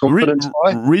get confidence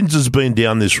high. Rins has been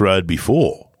down this road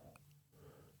before.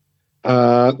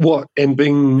 And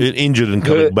being Injured and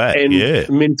coming back, and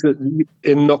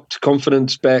and knocked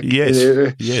confidence back.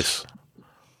 Yes, yes.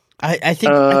 I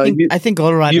think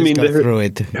all riders go through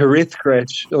it. Jerez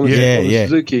crash on the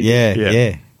Suzuki.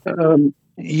 Yeah.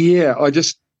 I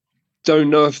just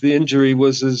don't know if the injury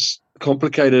was as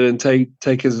complicated and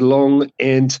take as long,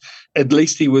 and at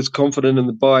least he was confident in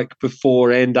the bike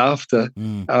before and after.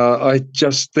 I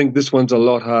just think this one's a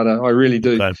lot harder. I really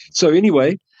do. Okay. So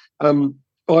anyway,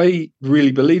 I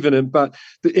really believe in him. But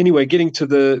anyway, getting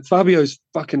to Fabio's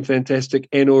fucking fantastic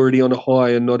and already on a high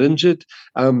and not injured.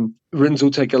 Rins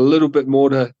will take a little bit more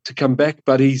to come back,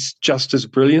 but he's just as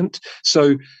brilliant.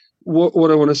 So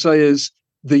what I want to say is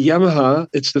the Yamaha,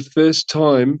 it's the first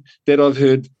time that I've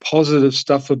heard positive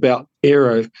stuff about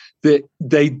aero, that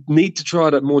they need to try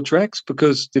it at more tracks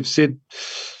because they've said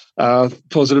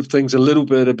positive things a little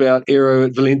bit about aero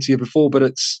at Valencia before, but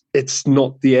it's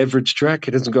not the average track.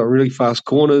 It hasn't got really fast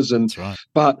corners, and right.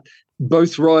 But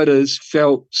both riders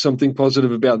felt something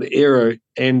positive about the aero,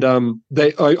 and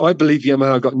I believe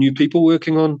Yamaha got new people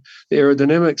working on the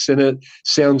aerodynamics, and it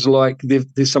sounds like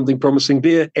there's something promising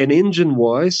there. And engine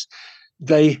wise,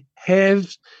 they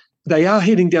are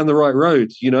heading down the right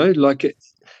road. Like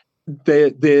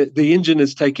the engine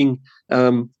is taking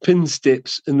pin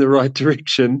steps in the right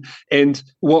direction, and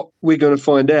what we're going to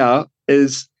find out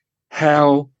is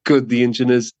how good the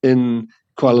engine is in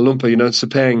Kuala Lumpur,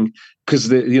 Sepang,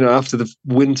 because after the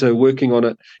winter working on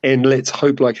it, and let's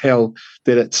hope like hell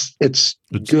that it's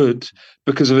good,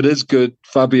 because if it is good,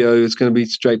 Fabio is going to be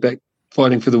straight back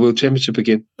fighting for the World Championship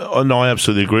again. Oh, no, I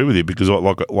absolutely agree with you, because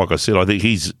like I said, I think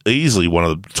he's easily one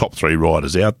of the top three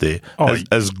riders out there,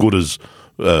 as good as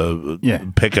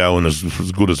Pecco and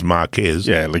as good as Marquez.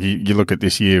 Yeah, like you look at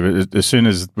this year, as soon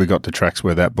as we got to tracks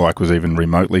where that bike was even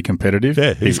remotely competitive.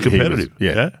 Yeah, he's competitive.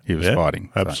 He was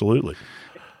fighting. Absolutely.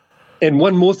 And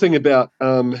one more thing about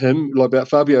him, like about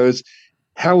Fabio, is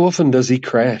how often does he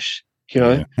crash?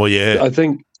 Yeah. Well, yeah. I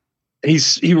think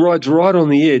he rides right on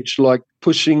the edge, like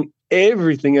pushing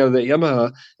everything out of that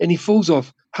Yamaha, and he falls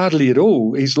off hardly at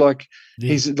all. He's like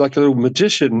a little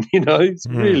magician, He's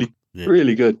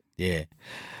really good. Yeah.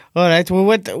 All right. Well,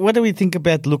 what do we think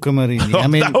about Luca Marini? I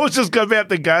mean, I was just about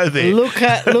to go there.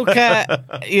 Luca,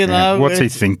 what's he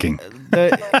thinking?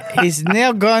 He's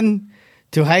now gone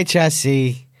to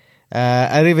HRC.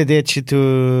 Arrivederci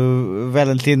to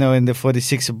Valentino and the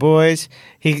 46 boys.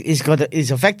 He's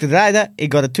a factory rider. He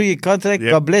got a 2-year contract.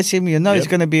 Yep. God bless him. He's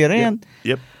going to be around.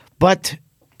 Yep. But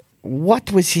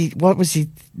what was he?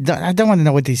 I don't want to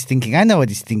know what he's thinking. I know what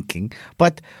he's thinking.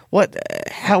 But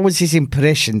how was his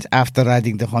impressions after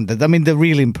riding the Honda? I mean, the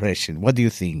real impression. What do you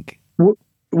think?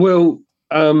 Well,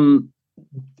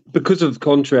 because of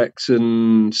contracts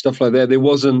and stuff like that, there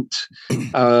wasn't,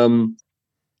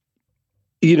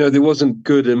 there wasn't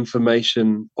good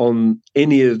information on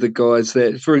any of the guys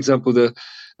that, for example,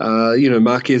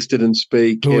 Marquez didn't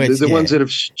speak. The ones that have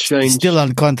changed, still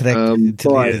on contract.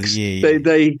 Bikes,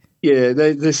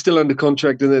 they're still under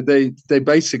contract, and they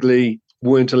basically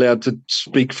weren't allowed to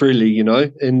speak freely,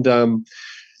 and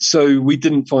so we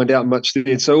didn't find out much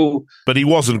there. So, but he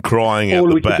wasn't crying out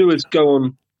the back.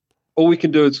 All we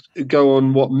can do is go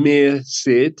on what Mir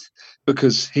said,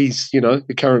 because he's, a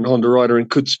current Honda rider and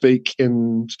could speak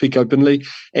openly.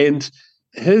 And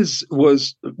his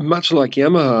was much like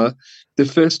Yamaha, the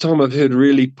first time I've heard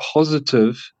really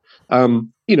positive,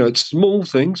 it's small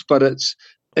things, but it's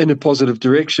in a positive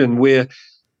direction, where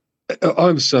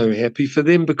I'm so happy for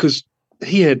them, because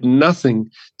he had nothing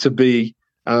to be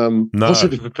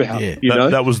positive about. Yeah.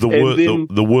 That was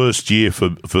the worst year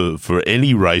for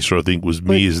any racer, I think, was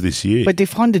Mir's this year. But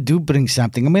if Honda do bring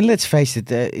something, I mean, let's face it,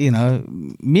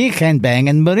 Mir can bang,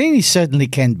 and Marini certainly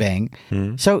can bang.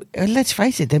 So let's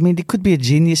face it, I mean, it could be a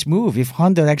genius move if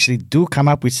Honda actually do come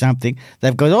up with something.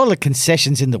 They've got all the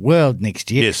concessions in the world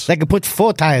next year. Yes. They can put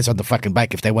 4 tires on the fucking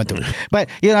bike if they want to. But,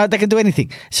 they can do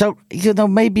anything. So,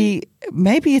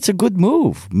 maybe it's a good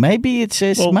move. Maybe it's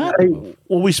a smart move.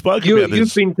 Well, we spoke about this.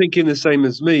 You've been thinking the same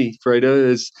as me,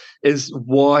 Fredo, is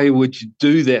why would you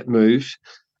do that move?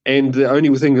 And the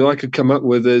only thing that I could come up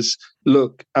with is,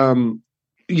 look,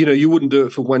 you wouldn't do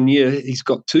it for 1 year. He's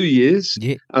got 2 years.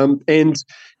 Yeah. And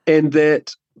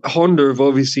that Honda have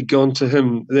obviously gone to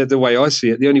him, the way I see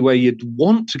it, the only way you'd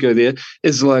want to go there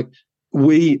is like,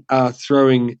 we are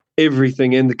throwing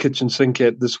everything and the kitchen sink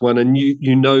at this one, and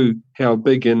you know how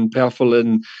big and powerful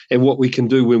and what we can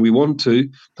do when we want to,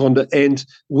 Honda, and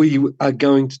we are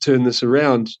going to turn this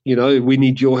around. You know, we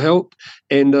need your help,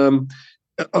 and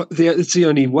it's the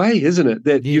only way, isn't it,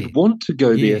 that you'd want to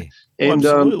go there. And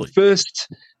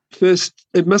first,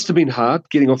 it must have been hard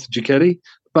getting off the Ducati,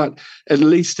 but at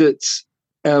least it's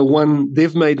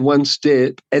they've made one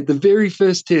step. At the very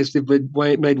first test, they've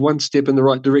made one step in the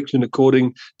right direction,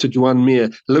 according to Juan Mir.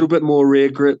 A little bit more rear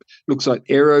grip, looks like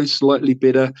aero slightly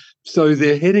better. So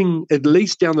they're heading at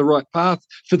least down the right path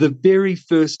for the very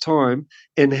first time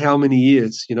in how many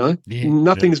years, you know?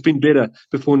 Nothing's been better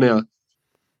before now.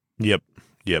 Yep.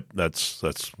 That's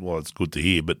well, it's good to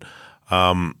hear. But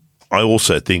I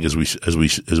also think, as we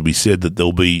said, that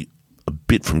there'll be a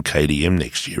bit from KTM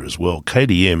next year as well.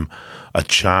 KTM are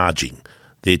charging.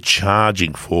 They're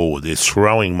charging forward. They're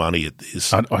throwing money at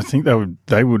this. I think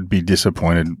they would be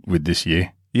disappointed with this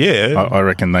year. Yeah. I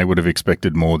reckon they would have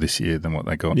expected more this year than what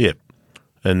they got. Yeah.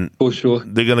 And for sure,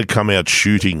 they're going to come out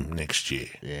shooting next year.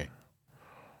 Yeah.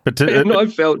 But and I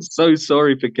felt so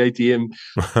sorry for KTM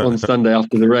on Sunday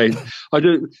after the race. I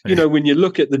do, you know, when you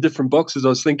look at the different boxes, I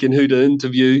was thinking who to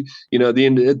interview, you know,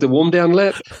 at the warm down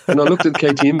lap, and I looked at the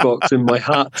KTM box and my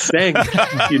heart sank,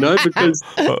 you know, because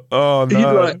no.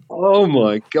 you're like, oh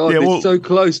my God, they're so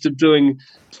close to doing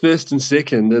first and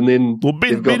second, and then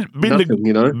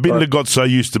Binder got so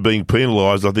used to being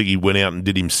penalised, I think he went out and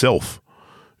did himself.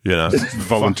 You know,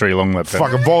 voluntary long lap.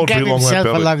 Fucking voluntary long lap.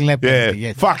 A long lap. Yeah,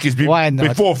 yes. Fuck. Why not?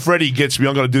 Before Freddie gets me,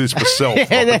 I'm going to do this myself.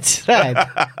 Yeah, that's right.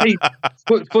 Hey,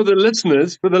 for the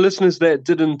listeners that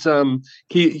didn't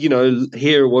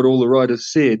hear what all the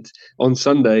riders said on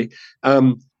Sunday,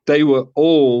 they were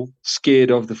all scared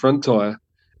of the front tire,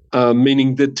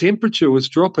 meaning the temperature was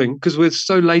dropping because we're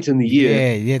so late in the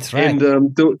year. Yeah, that's right. And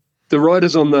the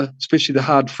riders especially the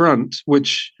hard front,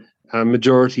 which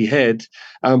majority had.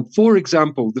 For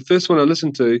example, the first one I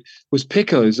listened to was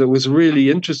Pecco's. It was really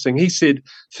interesting. He said,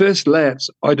 first laps,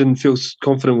 I didn't feel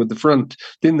confident with the front.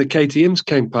 Then the KTMs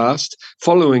came past.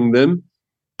 Following them,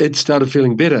 it started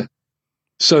feeling better.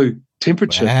 So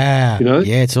temperature, you know.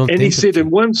 Yeah, it's all. And he said, and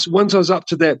once I was up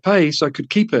to that pace, I could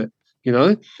keep it, you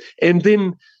know. And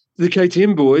then the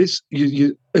KTM boys,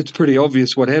 it's pretty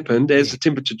obvious what happened. As the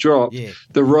temperature dropped,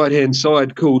 the right-hand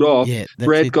side cooled off. Yeah,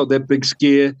 Brad got that big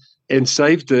scare and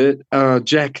saved it.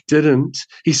 Jack didn't.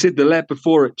 He said the lap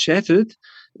before it chattered,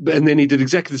 and then he did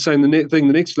exactly the same thing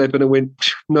the next lap, and it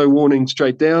went no warning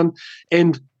straight down.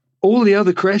 And all the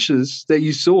other crashes that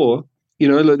you saw, you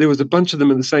know, like there was a bunch of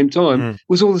them at the same time,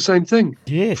 was all the same thing.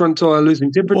 Yeah. Front tire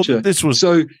losing temperature. Well,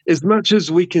 so as much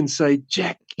as we can say,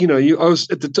 Jack, you know,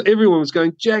 everyone was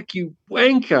going, Jack, you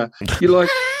wanker. You're like,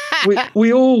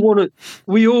 we all wanted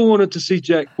to see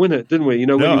Jack win it, didn't we? You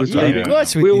know, when he was leading.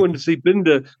 We all wanted to see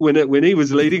Binder win it when he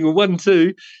was leading, and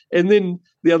 1-2, and then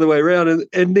the other way around,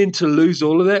 and then to lose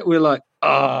all of that, we're like,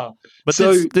 But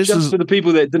so this just is, for the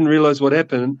people that didn't realise what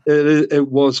happened, it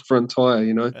was front tyre,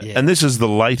 you know. And this is the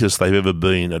latest they've ever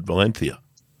been at Valencia.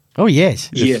 Oh, yes.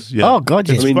 Yeah. Oh, God,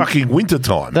 yes. It's fucking winter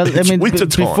time. It's winter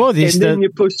time. Before this, and then you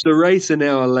push the race an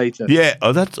hour later. Yeah.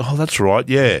 that's right.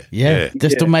 Yeah.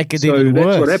 Just to make it even worse. So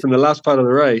that's what happened. The last part of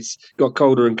the race got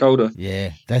colder and colder.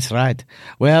 Yeah, that's right.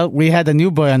 Well, we had a new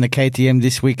boy on the KTM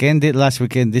this weekend, this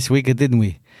weekend, didn't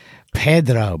we?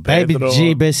 Pedro baby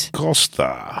Jeebus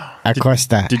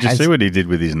Acosta. Did you see what he did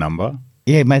with his number?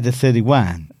 Yeah, he made the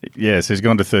 31. Yes, he's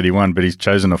gone to 31, but he's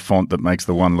chosen a font that makes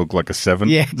the 1 look like a 7.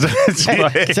 Yeah. So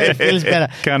it feels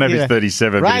better. Can't have his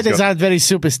 37. Riders aren't very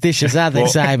superstitious, are they,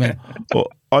 Simon? Well,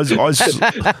 I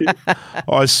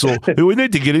saw. We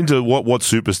need to get into what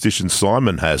superstition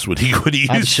Simon has when he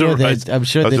I'm sure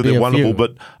there'll be wonderful. A few.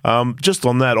 But just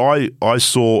on that, I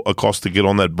saw Acosta get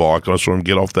on that bike, and I saw him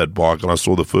get off that bike, and I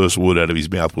saw the first word out of his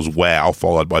mouth was "wow,"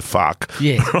 followed by "fuck."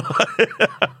 Yeah.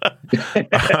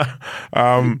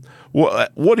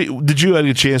 What did you have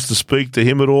a chance to speak to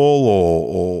him at all,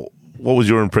 or what was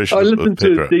your impression? I listened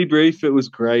to the debrief. It was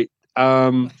great.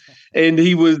 And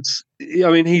he was, I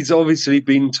mean, he's obviously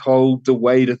been told the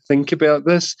way to think about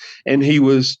this, and he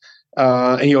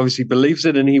obviously believes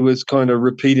it, and he was kind of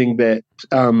repeating that.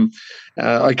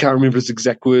 I can't remember his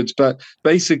exact words, but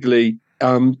basically,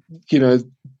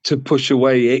 to push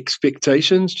away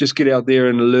expectations, just get out there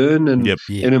and learn and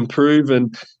improve,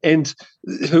 and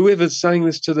whoever's saying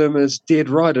this to them is dead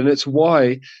right. And it's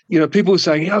why, people are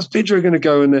saying, how's Pedro going to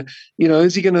go? And,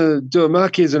 is he going to do a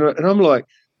Marquez? And I'm like,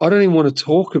 I don't even want to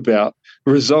talk about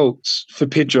results for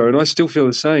Pedro, and I still feel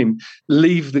the same.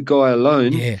 Leave the guy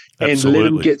alone and let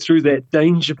him get through that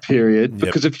danger period,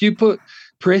 because if you put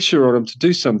pressure on him to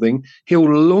do something,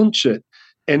 he'll launch it.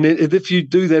 And if you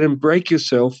do that and break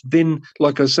yourself, then,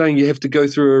 like I was saying, you have to go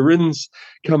through a rinse,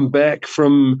 come back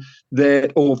from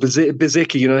that. Or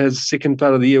Bezecchi, his second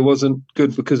part of the year wasn't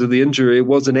good because of the injury. It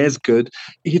wasn't as good.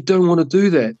 You don't want to do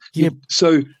that. Yep.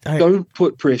 So don't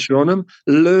put pressure on him.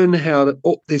 Learn how to.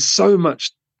 There's so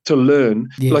much to learn.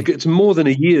 Yeah. Like it's more than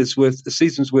a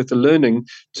season's worth of learning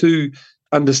to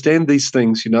understand these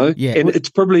things, Yeah. And it's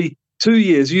probably 2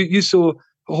 years. You saw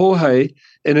Jorge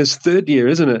in his third year,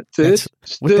 isn't it? Third?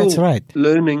 That's right.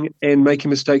 Learning and making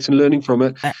mistakes and learning from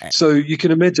it. So you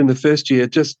can imagine the first year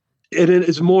it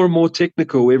is more and more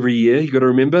technical every year. You got to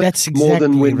remember that's exactly more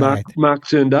than when right. Mark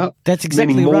turned up. That's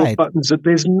exactly meaning more right. buttons.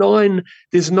 There's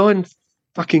nine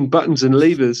fucking buttons and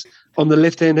levers on the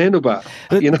left-hand handlebar.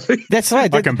 That's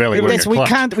right. I can barely work a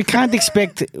clutch. We can't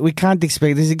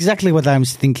expect. This is exactly what I'm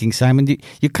thinking, Simon.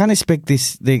 You can't expect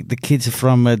the kids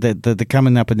from the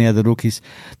coming up and the other rookies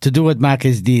to do what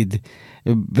Marquez did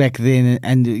back then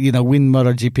and win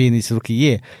MotoGP in his rookie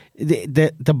year.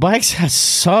 The bikes are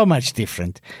so much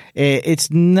different.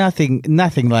 It's nothing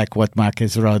like what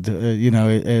Marquez rode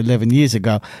 11 years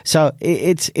ago. So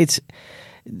it's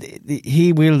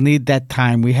he will need that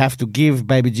time. We have to give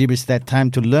Baby Gibbous that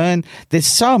time to learn. There's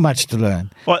so much to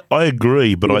learn. I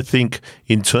agree, but I think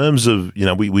in terms of,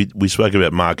 we spoke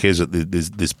about Marquez, that there's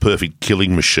this perfect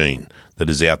killing machine that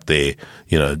is out there,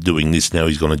 doing this now.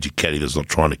 He's got a Ducati that's not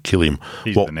trying to kill him.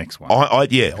 He's the next one.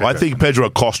 I think Pedro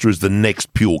Acosta is the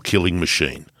next pure killing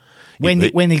machine. When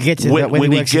he gets it,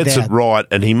 when he gets it right,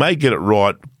 and he may get it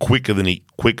right quicker than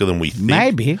we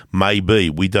think.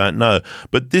 Maybe we don't know.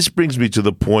 But this brings me to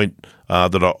the point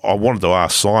that I wanted to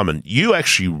ask Simon. You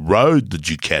actually rode the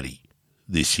Ducati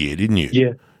this year, didn't you?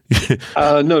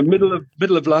 Yeah. No, middle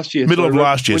of last year. Middle of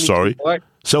last year, sorry.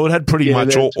 So it had pretty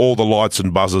much all the lights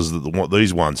and buzzers that what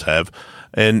these ones have.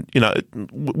 And,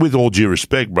 with all due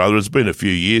respect, brother, it's been a few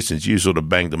years since you sort of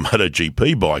banged the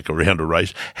MotoGP bike around a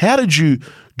race. How did you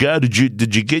go? Did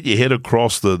you get your head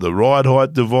across the ride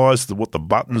height device, what the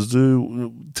buttons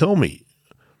do? Tell me.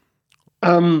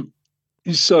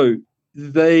 So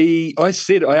I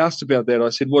asked about that. I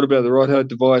said, what about the ride height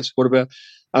device? What about,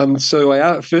 so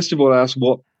I first of all asked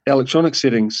what electronic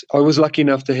settings. I was lucky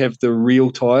enough to have the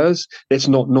real tires. That's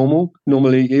not normal.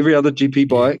 Normally, every other GP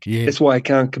bike, that's why I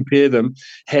can't compare them,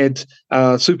 had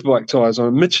superbike tires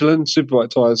on Michelin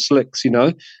superbike tires, slicks,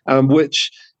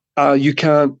 which you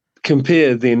can't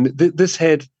compare then. This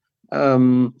had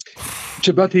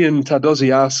Chabati and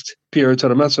Tardozzi asked Piero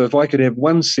Toramasso if I could have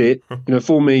one set,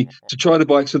 for me to try the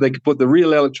bike so they could put the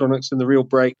real electronics and the real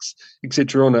brakes,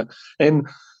 etc. on it. And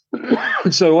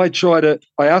so I tried it.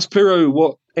 I asked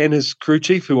Piero and his crew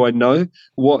chief, who I know,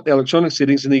 what electronic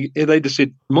settings, and they just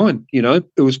said mine. It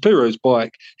was Piero's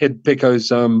bike, had Pecco's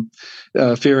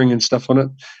fairing and stuff on it,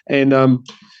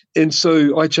 and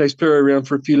so I chased Piero around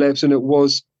for a few laps, and it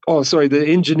was. Oh, sorry. The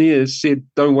engineers said,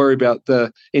 "Don't worry about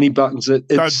any buttons. Don't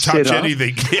touch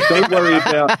anything. Don't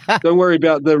worry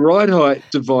about the ride height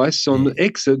device on the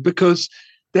exit, because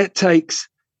that takes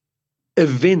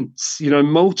events,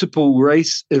 multiple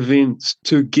race events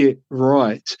to get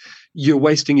right. You're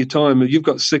wasting your time. You've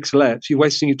got 6 laps. You're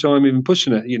wasting your time even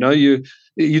pushing it.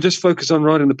 You just focus on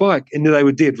riding the bike." And they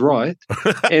were dead right.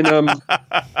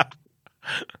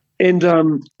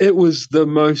 And it was the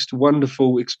most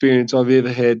wonderful experience I've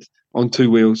ever had on 2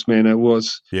 wheels, man. It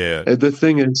was. Yeah. The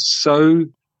thing is so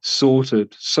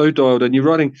sorted, so dialed in.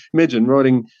 Imagine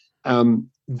riding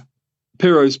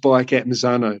Piero's bike at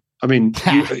Misano. I mean,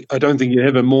 I don't think you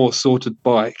have a more sorted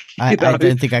bike. I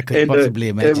don't think I could possibly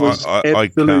imagine. It was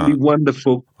absolutely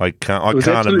wonderful. I can't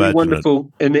absolutely imagine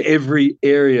wonderful in every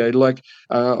area. Like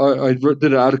I did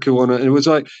an article on it, and it was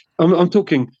like I'm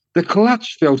talking. The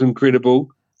clutch felt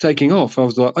incredible taking off. I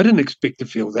was like, I didn't expect to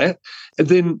feel that. And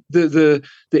then the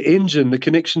engine, the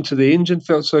connection to the engine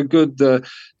felt so good. The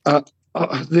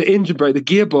engine brake, the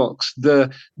gearbox, the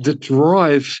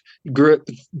drive grip,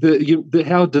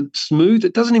 how smooth.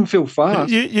 It doesn't even feel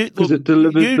fast because it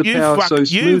delivers the power so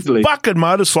smoothly. You fucking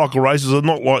motorcycle racers are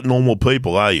not like normal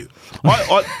people, are you?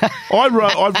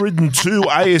 I've ridden 2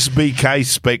 ASBK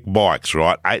spec bikes,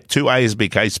 right? 2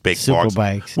 ASBK spec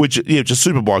bikes, just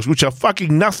super bikes, which are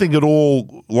fucking nothing at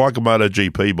all like a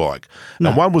MotoGP bike. No.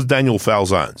 And one was Daniel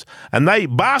Falzone's, and they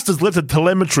bastards left the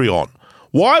telemetry on.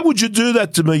 Why would you do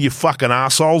that to me, you fucking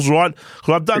assholes, right?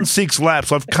 Because I've done 6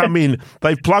 laps. I've come in,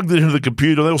 they've plugged it into the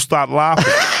computer, they'll start laughing.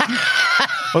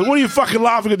 Like, what are you fucking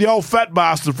laughing at the old fat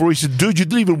bastard for? He said, dude, you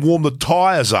didn't even warm the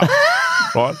tyres up,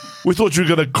 right? we thought you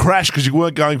were going to crash because you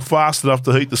weren't going fast enough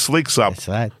to heat the slicks up. That's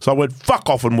right. So I went, fuck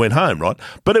off, and went home, right?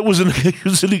 But it was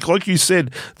like you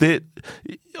said,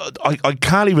 I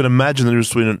can't even imagine the difference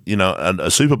between a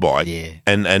superbike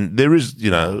and there is,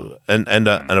 and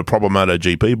a proper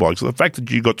MotoGP bike. So the fact that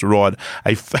you got to ride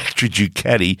a factory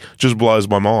Ducati just blows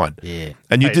my mind. Yeah.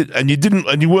 And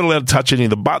you weren't allowed to touch any of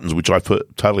the buttons, which I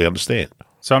totally understand.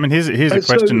 So, I mean, here's a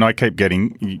question I keep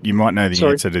getting. You might know the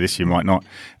answer to this, you might not.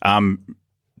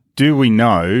 Do we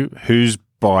know whose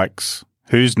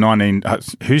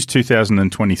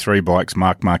 2023 bikes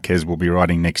Marc Marquez will be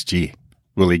riding next year?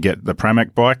 Will he get the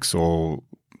Pramac bikes, or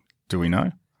do we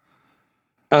know?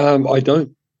 I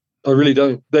don't. I really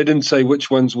don't. They didn't say which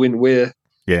ones went where.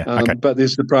 Yeah, okay. But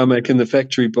there's the Pramac and the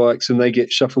factory bikes, and they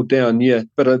get shuffled down. Yeah,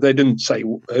 but they didn't say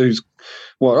who's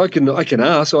what. I can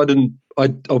ask. I'll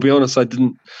be honest. I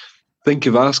didn't think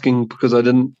of asking because I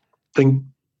didn't think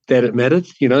that it mattered.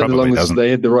 Probably as long as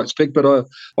they had the right spec. But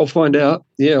I'll find out.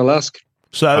 Yeah, I'll ask.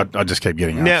 So I just keep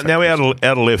getting now out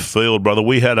of left field, brother.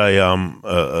 We had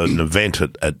an event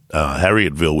at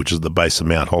Harrietville, which is the base of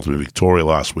Mount Hotham in Victoria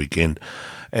last weekend,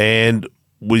 and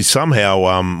we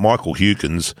somehow Michael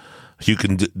Hewkins, he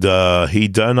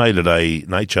donated an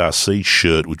HRC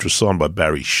shirt which was signed by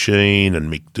Barry Sheen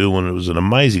and Mick Doohan. It was an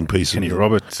amazing piece. Kenny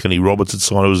Roberts had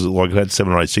signed it. It was like it had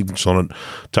 7 or 8 signatures on it.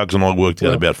 Tugs and I worked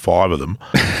out about 5 of them,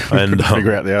 and couldn't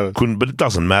figure out the others. Couldn't, but it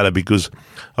doesn't matter because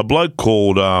a bloke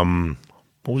called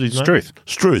what was his name?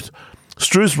 Struth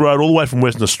rode all the way from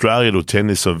Western Australia to attend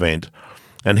this event,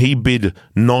 and he bid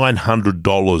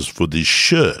 $900 for this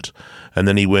shirt. And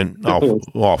then he went,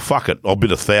 oh fuck it, I'll bid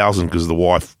 1,000 because the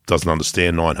wife doesn't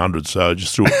understand 900, so I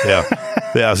just threw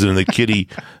 1,000 in the kitty.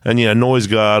 And Noise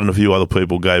Guard and a few other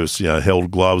people gave us, held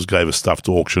gloves, gave us stuff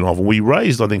to auction off, and we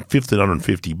raised I think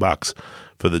 $1,550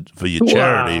 for your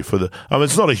charity.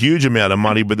 It's not a huge amount of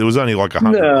money, but there was only like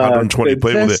 120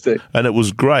 people there, and it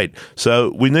was great.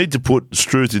 So we need to put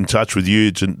Struth in touch with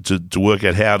you to work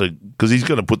out how to, because he's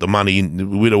going to put the money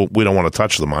in. We don't want to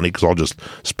touch the money because I'll just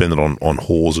spend it on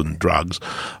whores and drugs,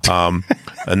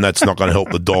 and that's not going to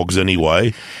help the dogs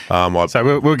anyway.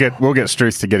 So we'll get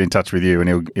Struth to get in touch with you, and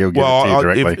he'll give it to you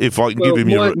directly. If I can give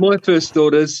him my first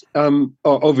thought is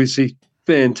obviously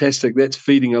fantastic. That's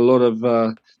feeding a lot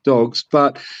of dogs,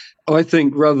 but I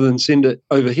think rather than send it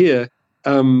over here,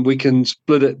 we can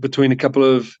split it between a couple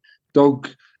of dog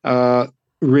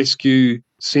rescue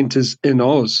centres in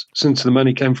Oz, since the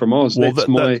money came from Oz. Well,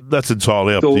 that's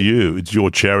entirely up to you. It's your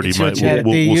charity, mate.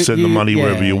 We'll send the money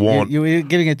wherever you want. You're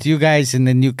giving it to you guys, and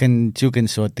then you can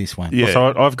sort this one. Yeah.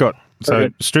 Well, so I've got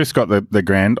Struth's got the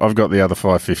grand. I've got the other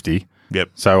 550. Yep.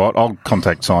 So I'll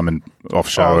contact Simon off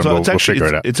show and we'll figure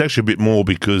it out. It's actually a bit more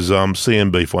because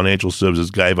CMB Financial Services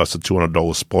gave us a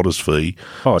 $200 spotters fee.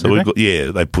 Oh, so they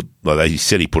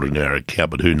said he put it in our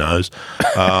account, but who knows?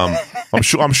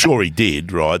 I'm sure he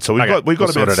did, right? So we've got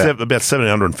about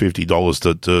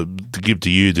 $750 to give to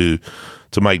you to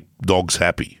make dogs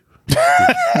happy.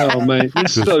 Oh, mate,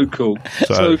 it's so cool.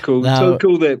 So cool. Now, so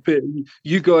cool that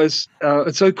you guys,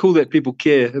 it's so cool that people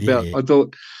care about, I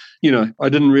thought, I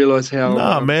didn't realise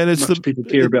how much people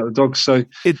care about the dogs. So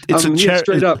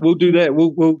straight up, we'll do that.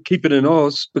 We'll keep it in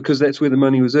Oz because that's where the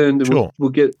money was earned, and we'll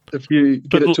get it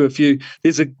to a few.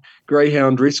 There's a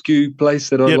greyhound rescue place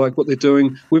that I like what they're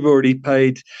doing. We've already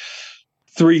paid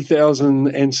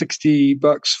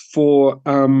 $3,060 for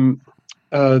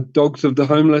Dogs of the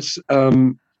Homeless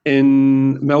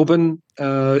in Melbourne.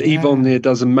 Yvonne there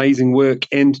does amazing work,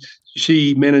 and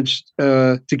she managed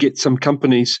to get some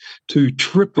companies to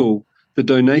triple the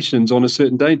donations on a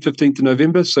certain date, 15th of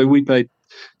November. So we paid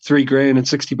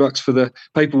 $3,060 for the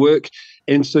paperwork,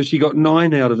 and so she got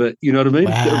 9 out of it. You know what I mean?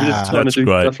 Wow. Just trying to do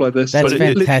stuff like this. That's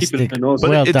fantastic.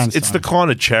 It's the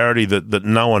kind of charity that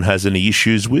no one has any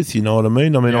issues with. You know what I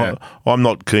mean? I'm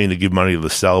not keen to give money to the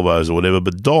salvos or whatever,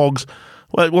 but dogs.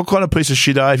 Well, what kind of piece of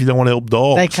shit are you if you don't want to help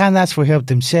dogs? They can't ask for help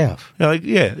themselves.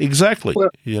 Yeah, exactly. Well,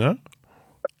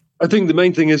 I think the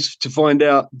main thing is to find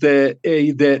out that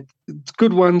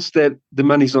good ones that the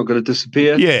money's not going to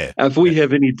disappear. Yeah. If we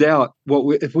have any doubt,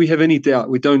 we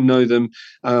don't know them.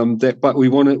 But we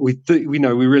want to. We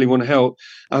know we really want to help.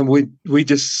 We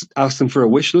just ask them for a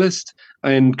wish list,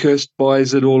 and Kirst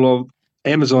buys it all of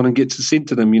Amazon and gets it sent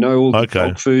to them. All the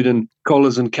dog food and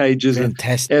collars and cages.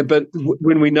 Fantastic. But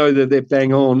when we know that they're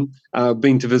bang on,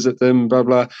 been to visit them, blah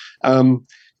blah.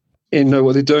 And know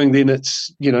what they're doing, then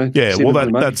it's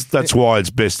that's why it's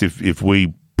best if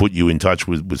we put you in touch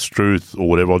with Struth or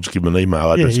whatever. I'll just give him an email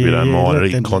address if you don't mind, and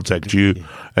he can contact you,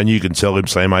 and you can tell him,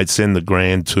 say, mate, send the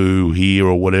grand to here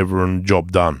or whatever, and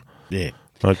job done. Yeah.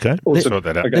 Okay. Awesome. Sort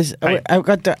that out. Okay.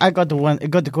 I got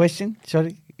the question.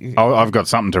 Sorry. I've got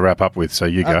something to wrap up with, so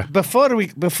you go. Before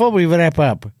we wrap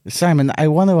up, Simon, I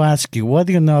want to ask you, what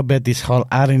do you know about this whole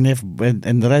RNF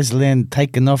and Rusland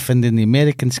taking off, and then the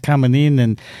Americans coming in,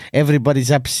 and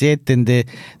everybody's upset, and the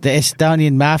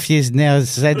Estonian mafias now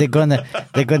say they're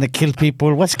gonna kill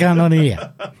people. What's going on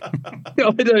here? I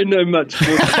don't know much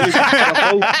more. The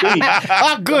whole team.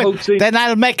 Oh, good. Then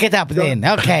I'll make it up then.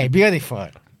 Okay, beautiful.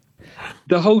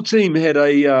 The whole team had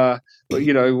a,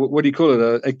 what do you call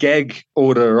it? A gag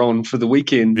order on for the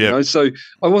weekend. Yep. You know, so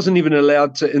I wasn't even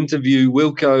allowed to interview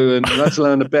Wilco and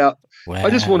Ruslan about. Wow. I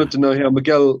just wanted to know how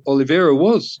Miguel Oliveira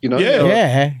was. You know.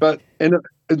 Yeah. But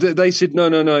they said no,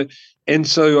 and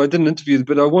so I didn't interview them.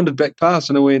 But I wanted back pass,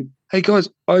 and I went, "Hey guys,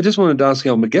 I just wanted to ask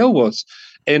how Miguel was."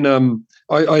 And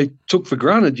I took for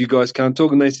granted you guys can't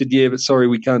talk, and they said, "Yeah, but sorry,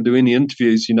 we can't do any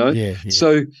interviews." You know. Yeah.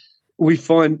 So. We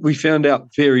found out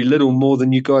very little more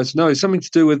than you guys know. Something to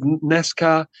do with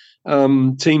NASCAR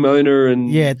team owner and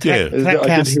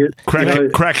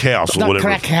Crack House or Not whatever.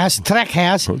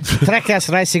 Trackhouse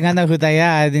Racing. I know who they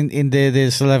are in the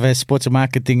sort of sports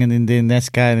marketing and in the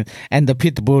NASCAR, and the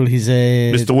Pitbull. He's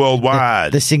a Mr.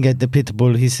 Worldwide. the singer, the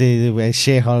Pitbull. He's a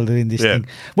shareholder in this thing,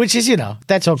 which is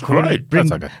that's all cool. Great.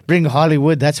 Bring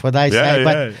Hollywood. That's what I say.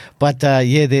 Yeah. But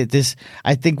this.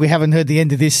 I think we haven't heard the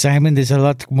end of this, Simon. There's a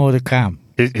lot more to come.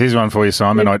 Here's one for you,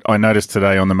 Simon. I noticed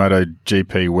today on the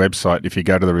MotoGP website, if you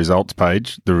go to the results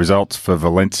page, the results for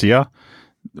Valencia,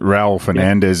 Raul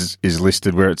Fernandez is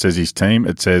listed where it says his team.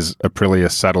 It says Aprilia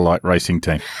Satellite Racing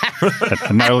Team.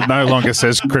 It no longer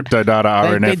says Crypto Data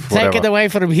RNF. They've been taken away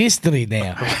from history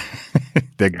now.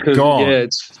 They're gone. Yeah,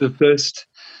 it's the first.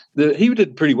 He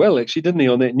did pretty well, actually, didn't he,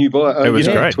 on that new bike? It was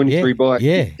great. 23 bike.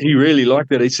 Yeah. He really liked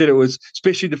it. He said it was,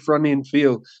 especially the front end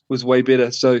feel was way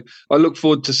better. So I look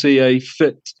forward to see a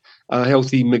fit,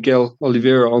 healthy Miguel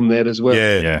Oliveira on that as well.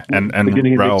 Yeah. And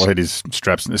Raul hit his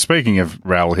straps. Speaking of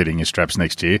Raul hitting his straps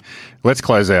next year, let's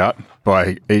close out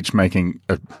by each making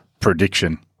a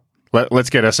prediction. Let's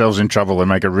get ourselves in trouble and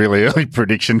make a really early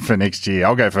prediction for next year.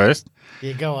 I'll go first.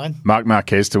 Yeah, go on. Marc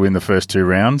Marquez to win the first 2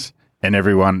 rounds. And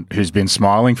everyone who's been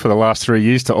smiling for the last 3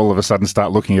 years to all of a sudden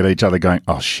start looking at each other going,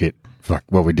 oh, shit, fuck,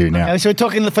 what we do now? Okay, so we're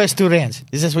talking the first 2 rounds.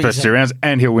 Is this what First 2 rounds,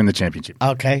 and he'll win the championship.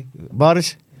 Okay.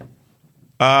 Boris?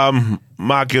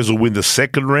 Marquez will win the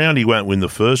second round. He won't win the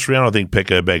first round. I think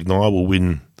Pecco Bagnaia will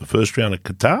win the first round at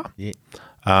Qatar. Yeah.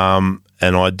 And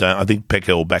I think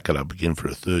Pecco will back it up again for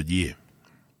a third year.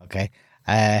 Okay.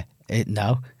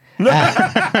 No.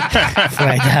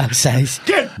 Fredo says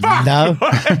no.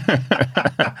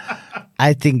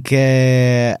 I think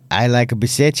I like a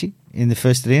Besetti in the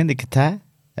first round, the Qatar.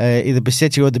 Either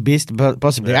Besetti or the Beast,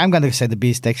 possibly. Yeah. I'm going to say the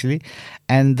Beast, actually.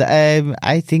 And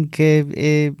I think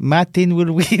Martin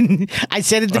will win. I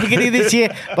said at the beginning of this year,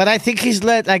 but I think he's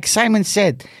learned, like Simon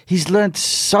said, he's learned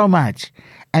so much.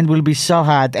 And will be so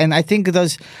hard. And I think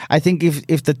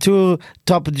if the 2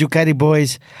 top Ducati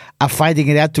boys are fighting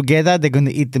it out together, they're going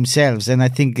to eat themselves. And I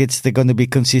think they're going to be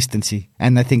consistency.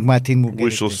 And I think Martin will get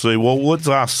We shall see. Well, let's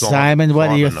ask Simon, what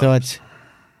are your thoughts?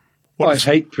 I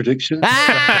hate predictions.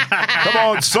 Come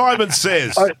on, Simon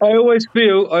says. I always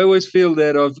feel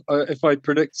that if I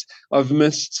predict, I've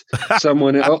missed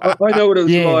someone. I know what it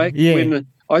was like when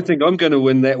I think I'm going to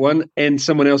win that one, and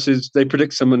someone else they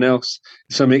predict someone else,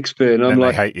 some expert, and I'm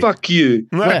like, fuck you.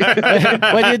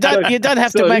 Well, you don't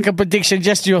have to make a prediction,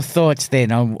 just your thoughts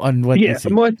then on what you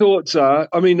think. My thoughts are,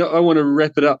 I want to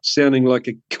wrap it up sounding like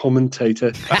a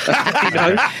commentator.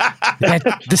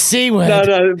 The C word.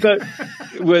 No, but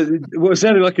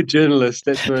sounding like a journalist,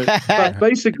 that's right. But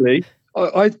basically,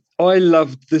 I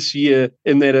loved this year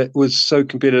in that it was so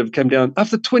competitive. It came down,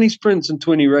 after 20 sprints and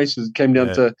 20 races, it came down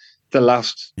to the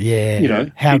last, how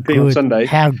GP good, on Sunday.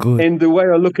 How good. And the way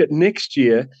I look at next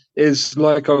year is,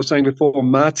 like I was saying before,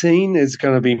 Martin is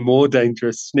going to be more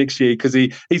dangerous next year because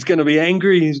he's going to be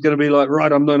angry. He's going to be like, right,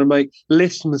 I'm going to make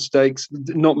less mistakes,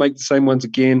 not make the same ones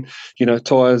again,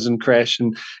 tires and crash.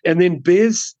 And then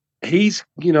Bez, he's,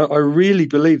 I really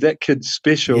believe that kid's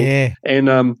special. Yeah.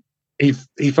 And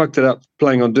he fucked it up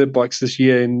playing on dirt bikes this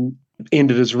year and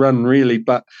ended his run, really.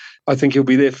 But I think he'll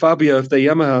be there. Fabio, if the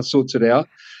Yamaha sorts it out,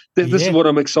 this is what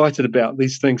I'm excited about,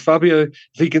 these things. Fabio, if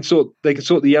they can sort the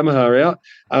Yamaha out,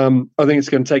 I think it's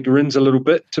going to take Rins a little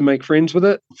bit to make friends with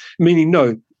it, meaning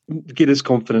get his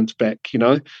confidence back,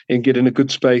 and get in a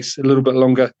good space a little bit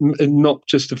longer, not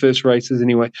just the first races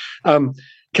anyway.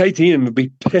 KTM would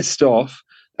be pissed off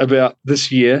about this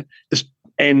year,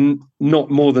 and not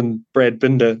more than Brad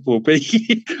Binder will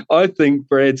be. I think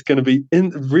Brad's going to be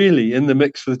really in the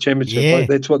mix for the championship. Yeah. Like,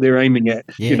 that's what they're aiming at,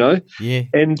 Yeah.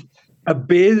 And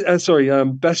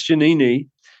Bastianini,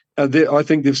 I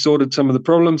think they've sorted some of the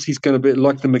problems. He's going to be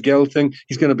like the Miguel thing.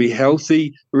 He's going to be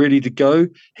healthy, ready to go.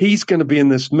 He's going to be in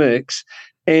this mix.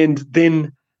 And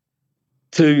then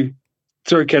to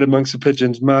throw cat amongst the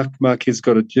pigeons, Mark has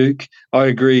got a Duke. I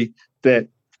agree that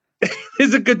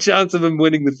there's a good chance of him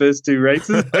winning the first 2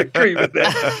 races. I agree with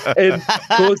that. And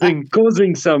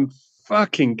causing some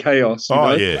fucking chaos, you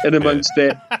know? Yeah. And amongst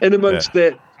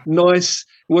that nice,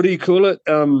 what do you call it?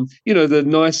 The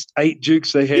nice 8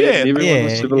 Dukes they had, and everyone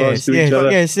was civilized to each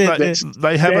other. Yes,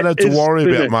 they haven't had to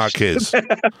worry about Marquez.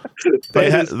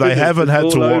 They haven't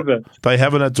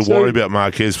had to worry about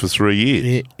Marquez for 3 years.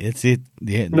 Yeah, that's it.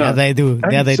 Yeah, now they do.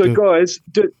 So, guys,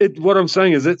 what I'm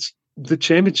saying is the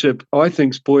championship, I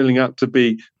think, is boiling up to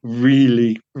be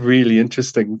really, really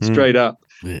interesting, straight up.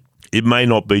 It may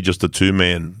not be just a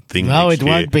 2-man thing. No, next it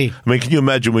year. won't be. I mean, can you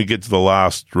imagine we get to the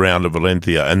last round of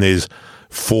Valencia and there's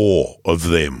 4 of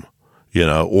them,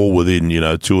 all within,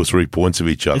 2 or 3 points of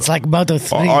each other. It's like Moto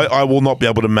 3. I will not be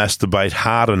able to masturbate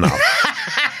hard enough.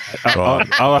 Right.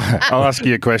 I'll ask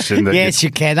you a question. Yes, you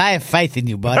can. I have faith in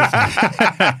you, buddy.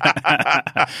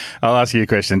 I'll ask you a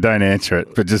question. Don't answer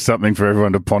it, but just something for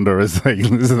everyone to ponder as they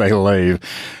leave.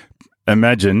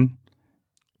 Imagine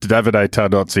Davide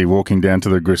Tardozzi walking down to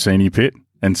the Grassini pit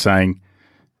and saying,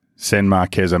 "Send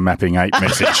Marquez a mapping 8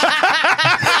 message."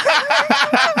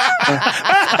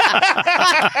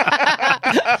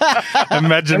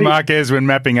 Imagine Marquez when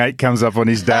mapping 8 comes up on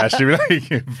his dash. He'll be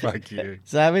like, "Fuck you."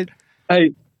 Simon?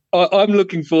 Hey, I'm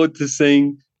looking forward to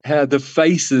seeing how the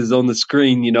faces on the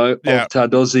screen, of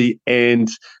Tardozzi and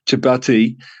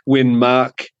Chibati when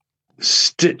Mark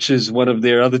stitches one of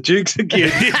their other Dukes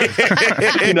again.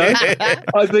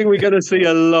 I think we're going to see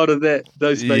a lot of that.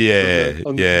 Those faces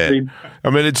on the screen. I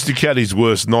mean, it's Ducati's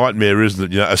worst nightmare,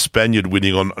 isn't it? A Spaniard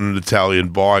winning on an Italian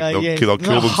bike. They'll kill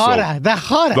themselves.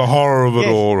 The horror of it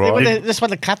all, right? I just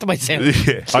want to cut myself.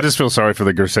 I just feel sorry for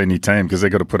the Grassini team because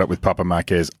they've got to put up with Papa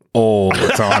Marquez all the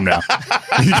time now.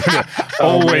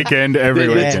 All weekend, every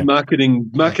weekend.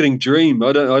 That's marketing dream.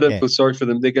 I don't feel sorry for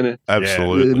them. They're going to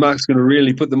absolutely. Mark's going to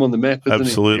really put them on the map.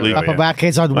 Absolutely. Papa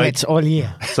Marquez on wets all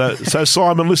year. So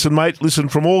Simon, listen, mate. Listen,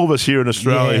 from all of us here in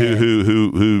Australia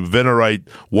who venerate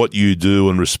what you do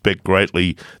and respect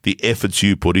greatly the efforts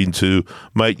you put into,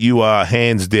 mate, you are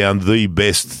hands down the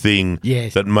best thing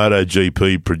that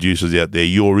MotoGP produces out there.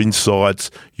 Your insights,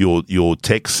 your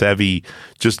tech savvy,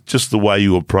 just the way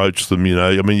you approach them.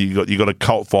 I mean, you got a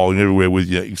cult following everywhere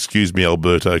with excuse me,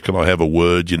 Alberto, can I have a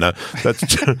word? That's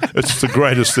it's the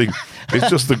greatest thing. It's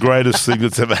just the greatest thing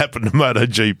that's ever happened to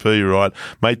MotoGP, right,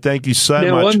 mate? Thank you so much.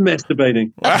 Now I'm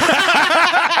masturbating.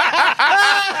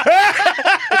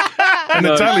 And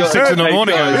it's only 6 in the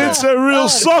morning. It's a real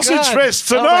sausage fest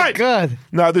tonight. Oh my God.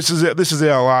 No, this is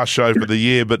our last show for the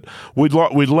year, but we'd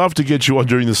love to get you on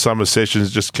during the summer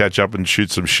sessions, just catch up and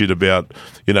shoot some shit about,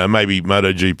 maybe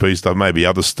MotoGP stuff, maybe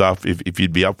other stuff. If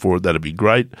you'd be up for it, that'd be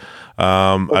great.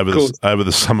 Over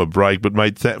the summer break. But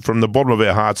mate, from the bottom of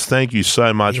our hearts, thank you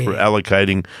so much for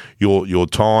allocating your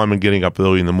time and getting up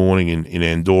early in the morning in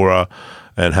Andorra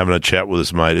and having a chat with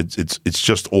us, mate. It's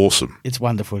just awesome. It's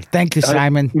wonderful. Thank you,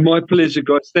 Simon. My pleasure,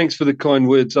 guys. Thanks for the kind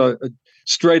words.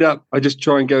 Straight up, I just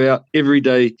try and go out every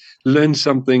day, learn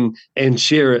something, and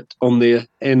share it on there.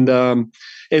 And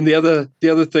the other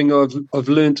thing I've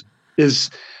learned is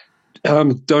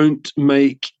don't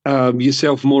make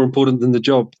yourself more important than the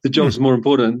job. The job's more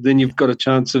important. Then you've got a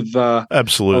chance of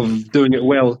absolutely of doing it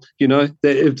well.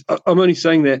 I'm only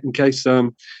saying that in case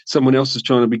someone else is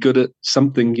trying to be good at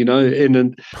something.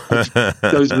 And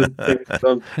those are the things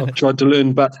I've tried to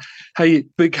learn. But hey,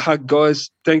 big hug,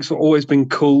 guys. Thanks for always being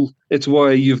cool. It's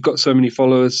why you've got so many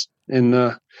followers. And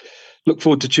look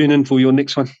forward to tuning in for your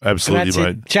next one. Absolutely, Grazie.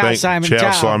 mate. Ciao, Simon.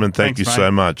 Ciao, Simon. Thanks, you so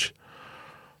much.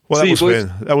 Well,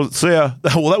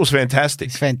 that was fantastic.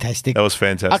 It's fantastic. That was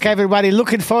fantastic. Okay, everybody,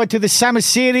 looking forward to the summer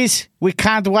series. We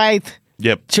can't wait.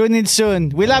 Yep. Tune in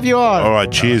soon. We love you all. All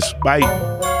right, cheers.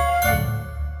 Bye.